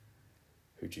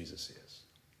who Jesus is.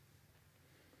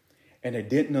 And they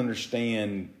didn't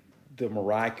understand the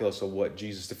miraculous of what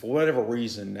Jesus did. For whatever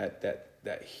reason,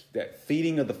 that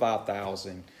feeding of the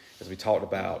 5,000, as we talked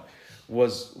about,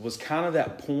 was kind of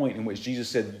that point in which Jesus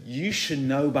said, you should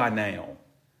know by now,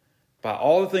 by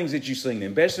all the things that you've seen,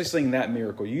 especially seeing that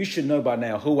miracle, you should know by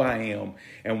now who I am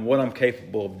and what I'm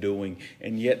capable of doing.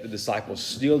 And yet the disciples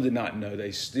still did not know.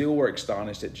 They still were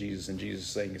astonished at Jesus. And Jesus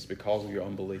saying, it's because of your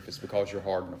unbelief. It's because you're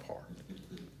hardened of heart.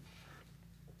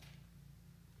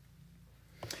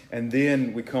 And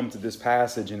then we come to this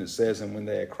passage, and it says, and when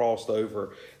they had crossed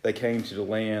over, they came to the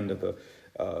land of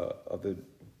the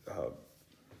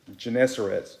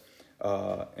Gennesarets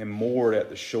and moored at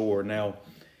the shore. Now,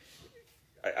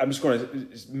 I'm just going to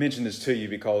mention this to you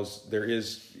because there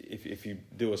is, if you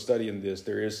do a study in this,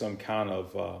 there is some kind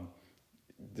of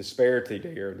disparity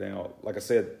there. Now, like I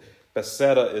said,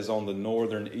 Bethsaida is on the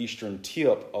northern eastern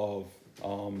tip of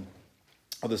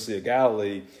the Sea of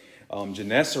Galilee.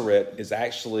 Gennesaret is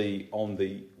actually on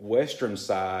the western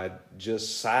side,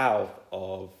 just south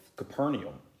of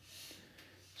Capernaum.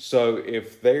 So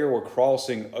if they were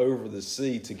crossing over the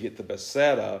sea to get to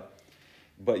Bethsaida,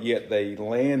 but yet they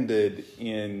landed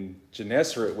in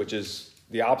Gennesaret, which is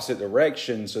the opposite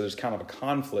direction, so there's kind of a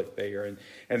conflict there.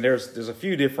 And there's a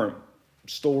few different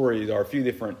stories or a few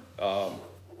different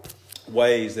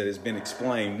ways that has been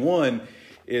explained. One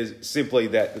is simply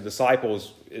that the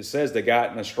disciples, it says they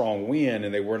got in a strong wind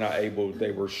and they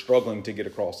were struggling to get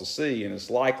across the sea. And it's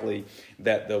likely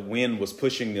that the wind was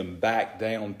pushing them back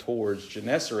down towards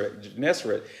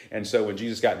Gennesaret. And so when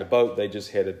Jesus got in the boat, they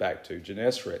just headed back to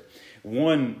Gennesaret.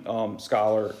 One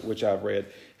scholar, which I've read,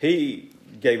 he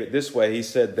gave it this way. He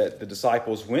said that the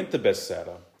disciples went to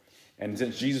Bethsaida, and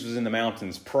since Jesus was in the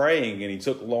mountains praying, and he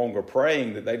took longer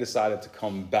praying, that they decided to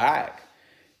come back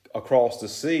across the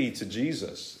sea to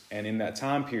Jesus. And in that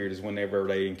time period is whenever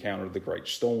they encountered the great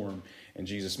storm, and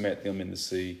Jesus met them in the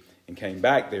sea and came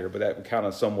back there. But that would kind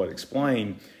of somewhat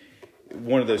explain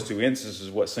one of those two instances.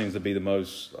 What seems to be the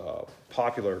most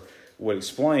popular would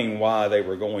explain why they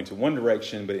were going to one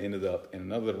direction but ended up in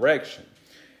another direction.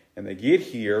 And they get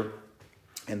here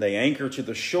and they anchor to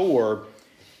the shore.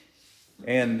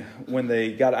 And when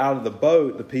they got out of the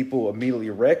boat, the people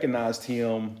immediately recognized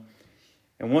him.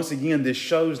 And once again, this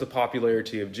shows the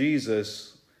popularity of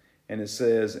Jesus. And it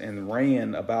says, and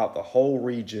ran about the whole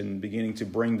region, beginning to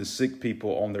bring the sick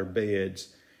people on their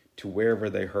beds to wherever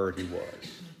they heard he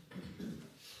was.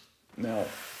 Now,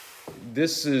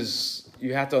 this is,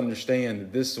 you have to understand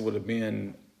that this would have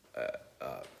been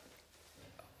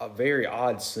a very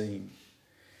odd scene.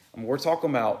 I mean, we're talking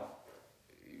about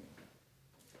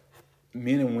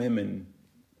men and women,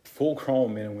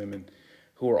 full-grown men and women,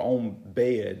 who are on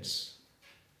beds,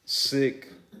 sick,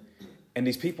 and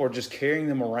these people are just carrying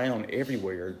them around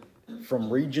everywhere,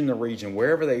 from region to region,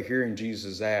 wherever they're hearing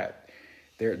Jesus at.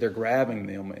 They're grabbing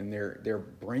them and they're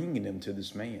bringing them to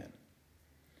this man.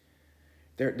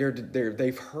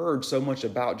 They've heard so much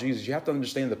about Jesus. You have to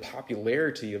understand the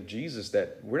popularity of Jesus,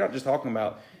 that we're not just talking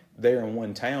about there in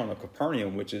one town of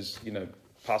Capernaum, which is,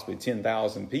 possibly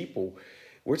 10,000 people.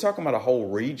 We're talking about a whole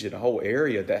region, a whole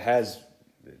area that has,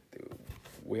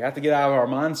 we have to get out of our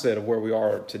mindset of where we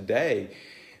are today.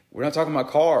 We're not talking about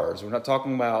cars. We're not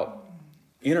talking about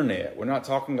internet. We're not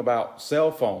talking about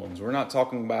cell phones. We're not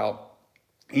talking about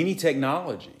any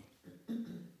technology.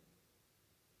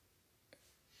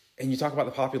 And you talk about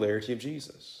the popularity of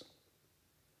Jesus.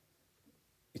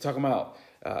 You talk about,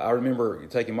 I remember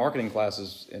taking marketing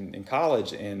classes in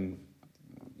college, and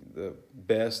the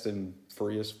best and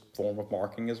freest form of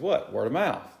marketing is what? Word of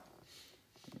mouth.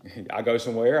 I go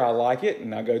somewhere, I like it,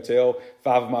 and I go tell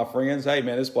 5 of my friends, hey,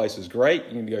 man, this place is great.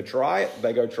 You need to go try it.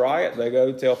 They go try it. They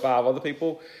go tell 5 other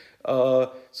people.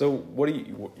 So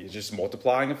it's just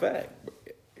multiplying effect.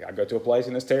 I go to a place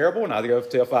and it's terrible, and I go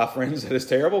tell 5 friends that it's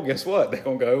terrible. Guess what? They're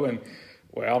going to go and,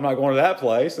 well, I'm not going to that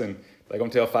place. And they're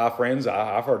going to tell 5 friends,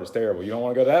 I've heard it's terrible. You don't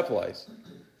want to go to that place.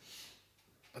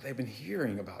 But they've been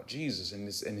hearing about Jesus,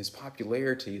 and his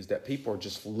popularity is that people are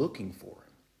just looking for him.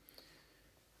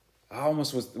 I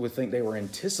almost would think they were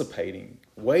anticipating,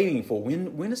 waiting for,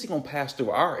 when is he going to pass through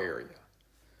our area?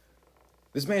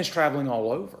 This man's traveling all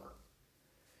over.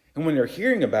 And when they're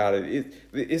hearing about it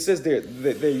says there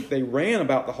that they ran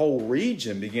about the whole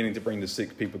region, beginning to bring the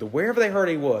sick people to wherever they heard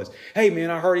he was. Hey,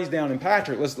 man, I heard he's down in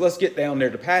Patrick. Let's get down there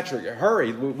to Patrick.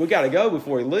 Hurry. We got to go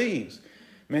before he leaves.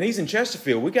 Man, he's in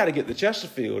Chesterfield. We got to get to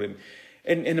Chesterfield.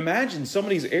 And imagine some of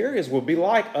these areas will be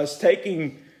like us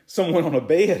taking someone on a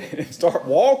bed and start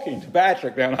walking to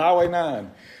Patrick down Highway 9.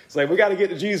 Say, we got to get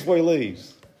to Jesus before he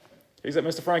leaves. He's at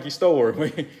Mr. Frankie's store.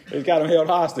 He's got him held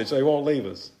hostage, so he won't leave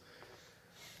us.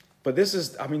 But this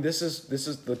is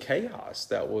the chaos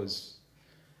that was.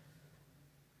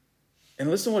 And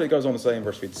listen to what it goes on to say in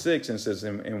verse 56, and it says,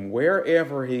 and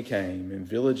wherever he came, in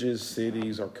villages,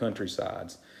 cities, or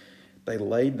countrysides, they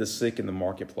laid the sick in the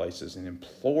marketplaces and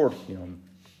implored him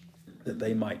that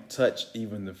they might touch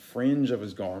even the fringe of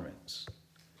his garments.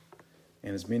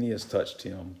 And as many as touched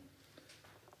him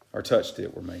or touched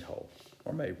it were made whole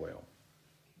or made well.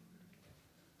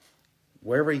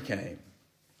 Wherever he came,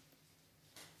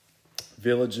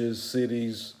 villages,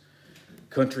 cities,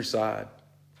 countryside.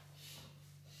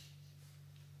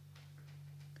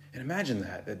 And imagine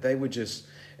that they would just,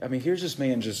 here's this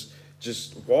man just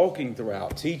walking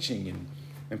throughout, teaching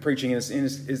and preaching. And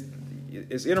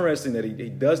it's interesting that he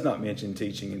does not mention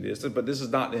teaching in this, but this is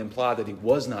not to imply that he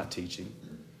was not teaching.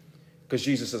 Because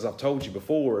Jesus, as I've told you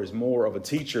before, is more of a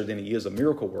teacher than he is a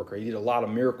miracle worker. He did a lot of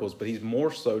miracles, but he's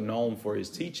more so known for his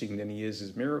teaching than he is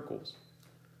his miracles.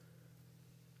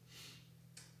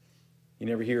 You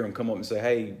never hear him come up and say,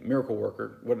 hey, miracle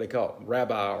worker, what do they call it?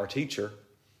 Rabbi or teacher.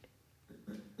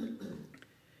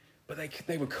 But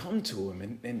they would come to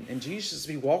him, and Jesus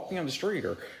would be walking on the street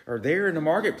or there in the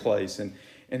marketplace, and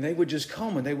they would just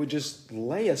come and they would just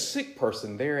lay a sick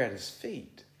person there at his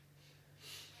feet.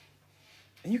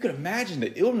 And you can imagine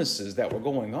the illnesses that were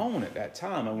going on at that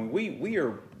time.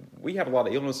 We have a lot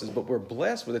of illnesses, but we're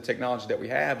blessed with the technology that we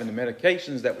have and the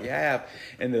medications that we have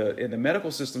and the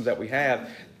medical systems that we have,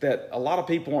 that a lot of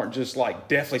people aren't just like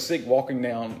deathly sick walking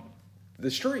down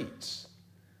the streets.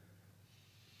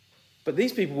 But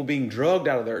these people were being dragged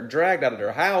out of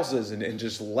their houses and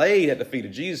just laid at the feet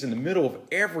of Jesus in the middle of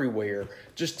everywhere,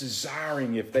 just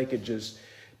desiring if they could just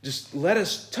Just let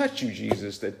us touch you,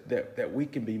 Jesus, that we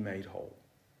can be made whole.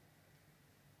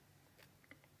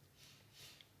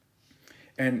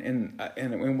 And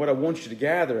what I want you to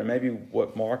gather, and maybe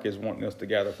what Mark is wanting us to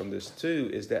gather from this too,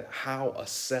 is that how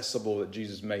accessible that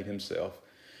Jesus made himself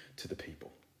to the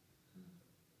people.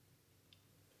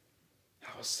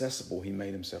 How accessible he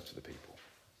made himself to the people.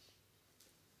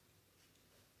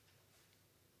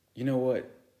 You know what?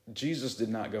 Jesus did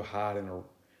not go hide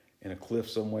in a cliff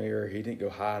somewhere. He didn't go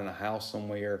hide in a house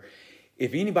somewhere.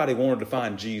 If anybody wanted to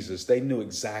find Jesus, they knew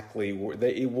exactly where.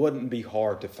 It wouldn't be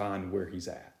hard to find where he's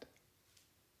at.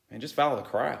 And just follow the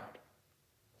crowd.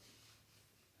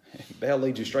 They'll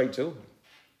lead you straight to him.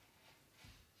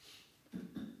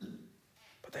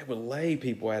 But they would lay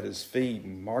people at his feet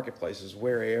in marketplaces,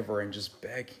 wherever, and just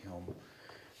beg him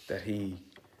that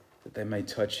they may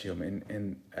touch him.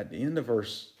 And at the end of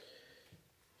verse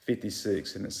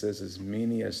 56, and it says, as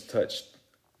many as touched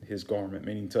his garment,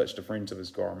 meaning touched the fringe of his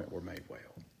garment, were made well.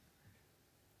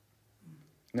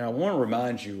 Now, I want to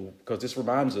remind you, because this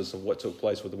reminds us of what took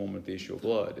place with the woman with the issue of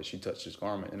blood, that she touched his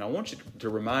garment. And I want you to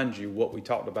remind you what we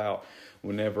talked about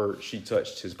whenever she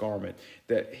touched his garment,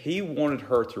 that he wanted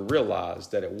her to realize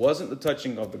that it wasn't the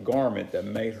touching of the garment that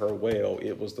made her well.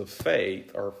 It was the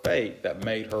faith that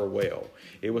made her well.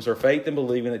 It was her faith in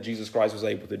believing that Jesus Christ was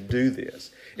able to do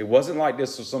this. It wasn't like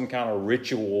this was some kind of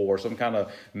ritual or some kind of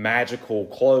magical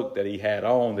cloak that he had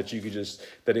on that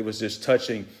it was just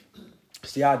touching.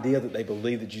 It's the idea that they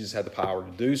believed that Jesus had the power to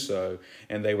do so,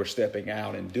 and they were stepping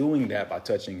out and doing that by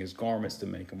touching his garments to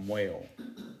make him well.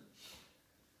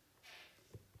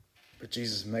 But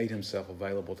Jesus made himself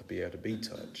available to be able to be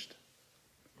touched.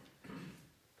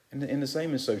 And the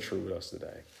same is so true with us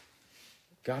today.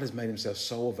 God has made himself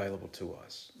so available to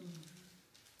us.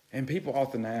 And people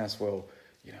often ask, well,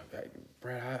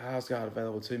 Brad, how's God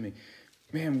available to me?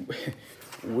 Man,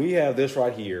 we have this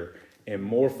right here in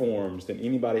more forms than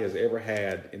anybody has ever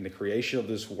had in the creation of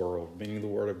this world, meaning the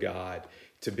Word of God,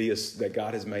 that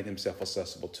God has made himself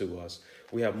accessible to us.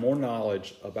 We have more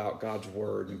knowledge about God's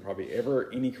Word than probably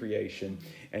ever any creation,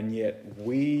 and yet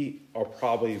we are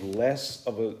probably less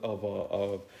of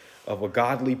a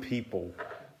godly people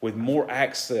with more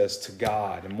access to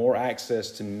God and more access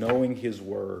to knowing his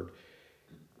Word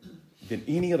than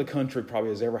any other country probably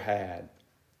has ever had.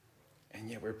 And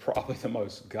yet we're probably the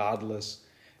most godless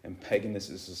and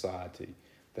paganistic society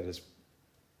that has,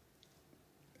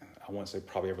 I won't say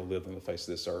probably ever lived on the face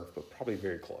of this earth, but probably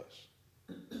very close.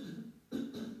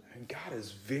 And God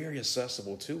is very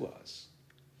accessible to us.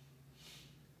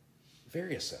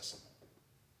 Very accessible.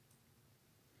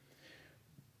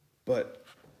 But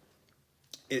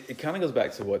it kind of goes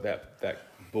back to what that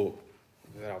book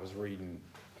that I was reading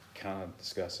kind of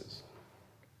discusses.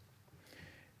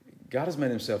 God has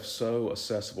made himself so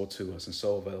accessible to us and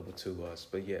so available to us,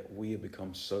 but yet we have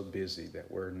become so busy that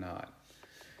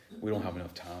we don't have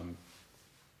enough time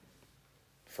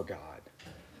for God.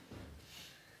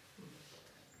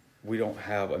 We don't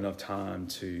have enough time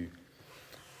to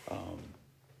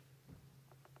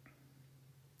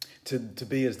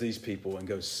be as these people and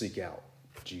go seek out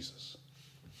Jesus.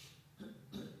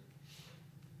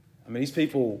 I mean, these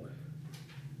people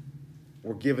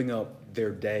were giving up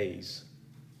their days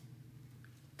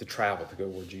to travel to go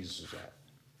where Jesus was at.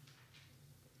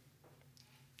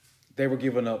 They were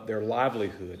giving up their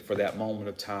livelihood for that moment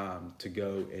of time to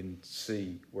go and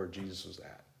see where Jesus was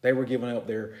at. They were giving up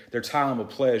their time of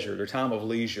pleasure, their time of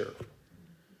leisure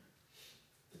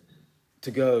to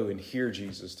go and hear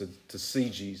Jesus, to see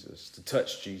Jesus, to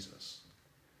touch Jesus.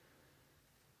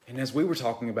 And as we were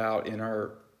talking about in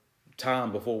our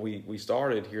time before we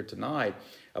started here tonight,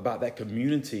 about that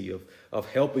community of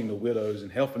helping the widows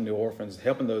and helping the orphans,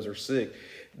 helping those who are sick.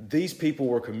 These people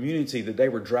were a community that they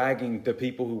were dragging the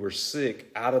people who were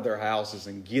sick out of their houses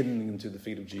and getting them to the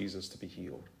feet of Jesus to be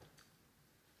healed.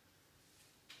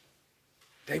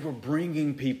 They were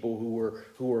bringing people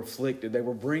who were afflicted. They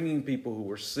were bringing people who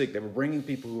were sick. They were bringing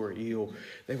people who were ill.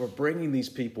 They were bringing these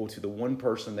people to the one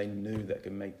person they knew that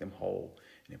could make them whole,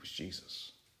 and it was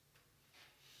Jesus.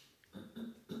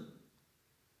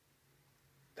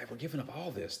 They were giving up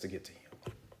all this to get to him.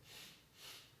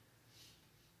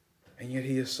 And yet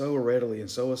he is so readily and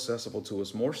so accessible to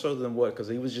us, more so than what? Because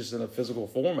he was just in a physical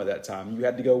form at that time. You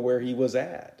had to go where he was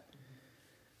at.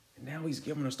 And now he's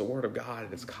given us the Word of God,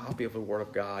 and it's a copy of the Word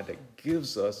of God that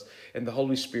gives us and the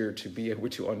Holy Spirit to be able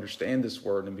to understand this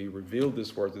Word and be revealed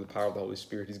this Word through the power of the Holy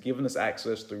Spirit. He's given us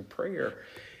access through prayer,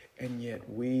 and yet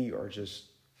we are just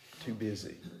too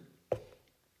busy.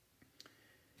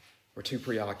 We're too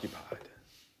preoccupied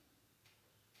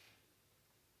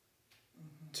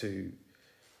to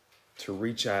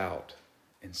reach out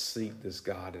and seek this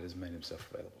God that has made himself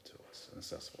available to us and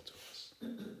accessible to us.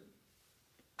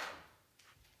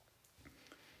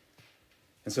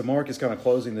 And so Mark is kind of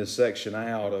closing this section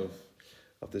out of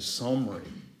this summary.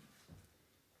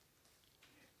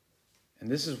 And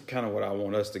this is kind of what I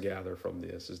want us to gather from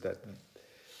this, is that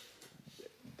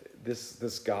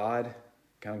this God,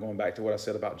 kind of going back to what I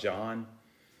said about John,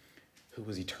 who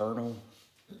was eternal,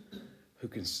 who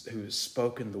has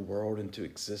spoken the world into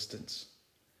existence,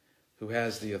 who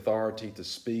has the authority to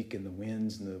speak and the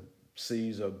winds and the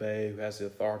seas obey, who has the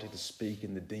authority to speak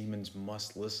and the demons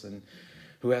must listen,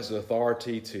 who has the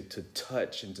authority to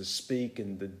touch and to speak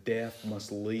and the deaf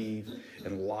must leave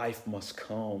and life must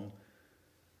come.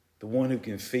 The one who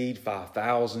can feed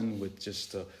 5,000 with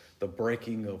just the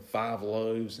breaking of 5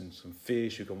 loaves and some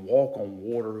fish, who can walk on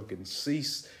water, who can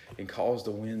cease and cause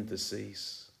the wind to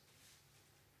cease,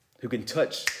 who can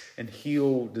touch and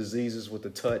heal diseases with the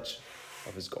touch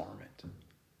of his garment.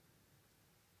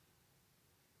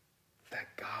 That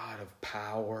God of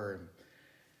power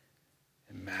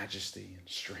and majesty and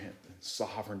strength and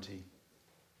sovereignty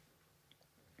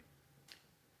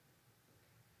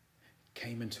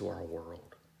came into our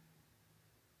world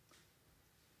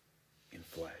in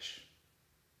flesh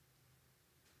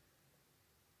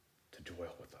to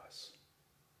dwell with us.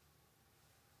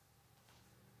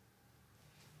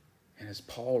 And as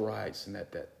Paul writes in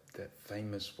that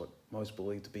famous, what most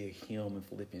believe to be a hymn in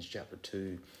Philippians chapter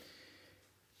 2,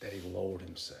 that he lowered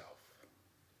himself,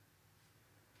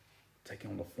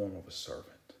 taking on the form of a servant.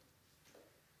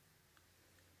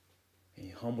 And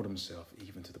he humbled himself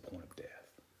even to the point of death.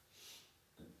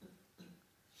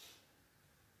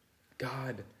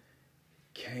 God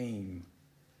came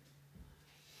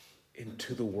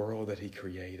into the world that he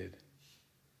created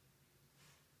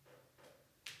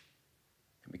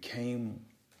and became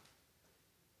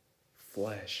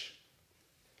flesh,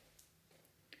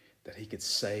 that he could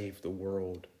save the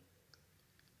world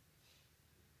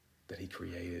that he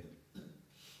created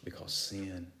because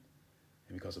sin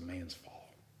and because of man's fall.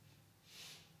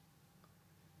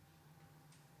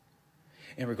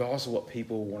 And regardless of what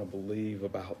people want to believe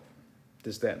about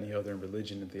this, that, and the other in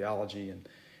religion and theology, and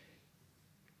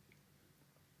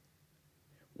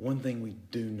one thing we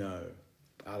do know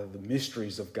out of the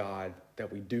mysteries of God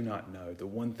that we do not know, the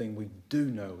one thing we do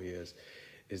know is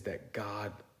that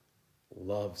God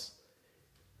loves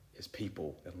his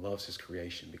people and loves his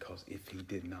creation, because if he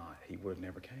did not, he would have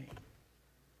never came.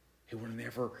 He would have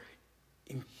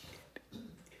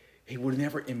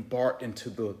never embarked into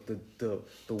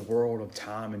the world of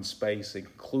time and space and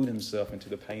include himself into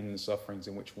the pain and the sufferings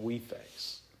in which we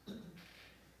face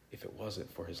if it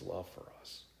wasn't for his love for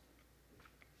us.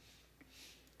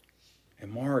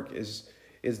 And Mark is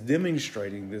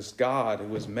demonstrating this God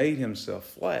who has made himself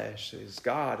flesh, this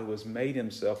God who has made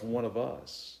himself one of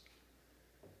us,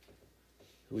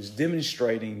 who is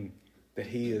demonstrating that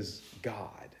he is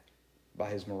God by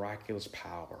his miraculous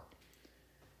power.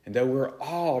 And that we're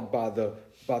awed by the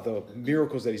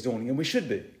miracles that he's doing, and we should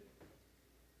be.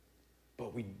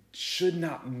 But we should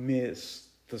not miss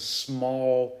the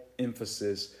small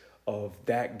emphasis of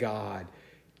that God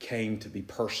came to be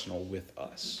personal with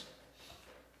us.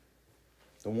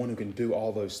 The one who can do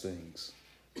all those things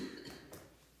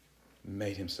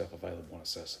made himself available and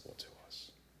accessible to us.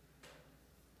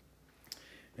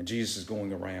 And Jesus is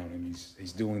going around and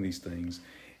he's doing these things.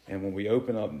 And when we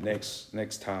open up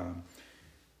next time,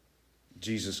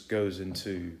 Jesus goes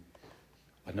into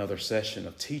another session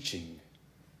of teaching.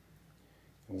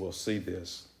 And we'll see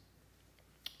this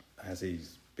as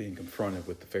he's being confronted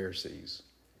with the Pharisees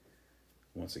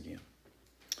once again.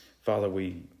 Father,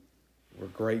 we're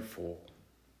grateful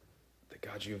that,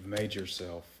 God, you have made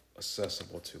yourself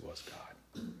accessible to us,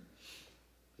 God.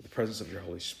 With the presence of your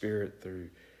Holy Spirit, through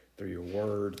your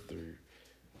word,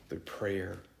 through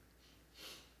prayer.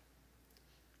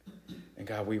 And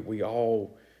God, we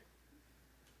all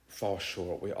fall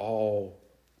short. We all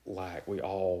lack. We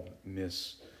all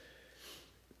miss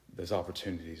those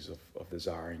opportunities of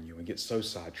desiring you and get so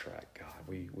sidetracked, God.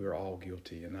 We're all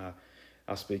guilty. And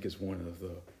I speak as one of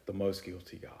the most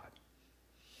guilty, God.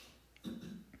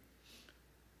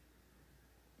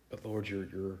 But Lord,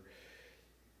 you're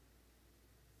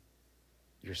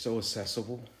so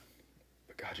accessible,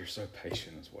 but God, you're so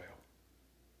patient as well.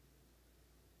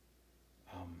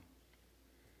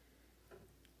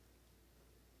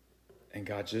 And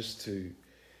God, just to,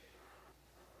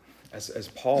 as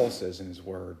Paul says in his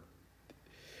word,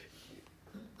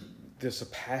 there's a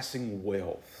surpassing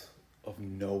wealth of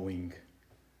knowing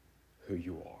who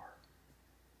you are.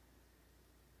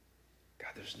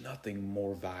 God, there's nothing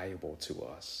more valuable to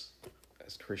us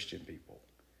as Christian people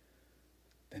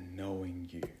than knowing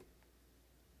you.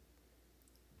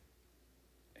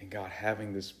 And God,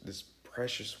 having this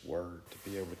precious word to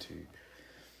be able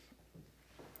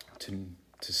to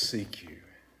seek you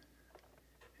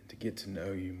and to get to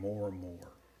know you more and more.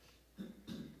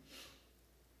 And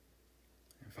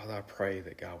Father, I pray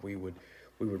that, God, we would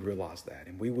realize that,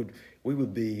 and we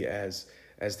would be as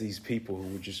these people who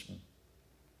were just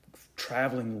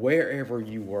traveling wherever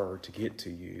you were to get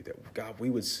to you, that, God, we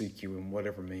would seek you in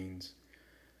whatever means,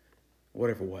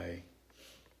 whatever way,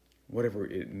 whatever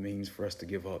it means for us to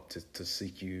give up to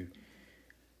seek you.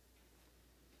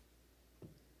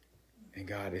 And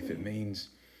God, if it means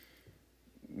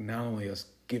not only us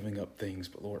giving up things,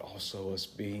 but Lord, also us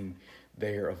being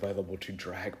there available to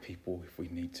drag people if we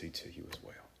need to you as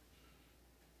well.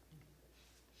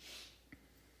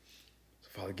 So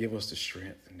Father, give us the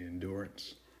strength and the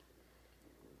endurance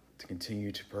to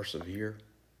continue to persevere,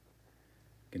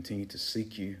 continue to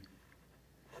seek you.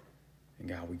 And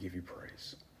God, we give you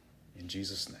praise. In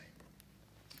Jesus' name.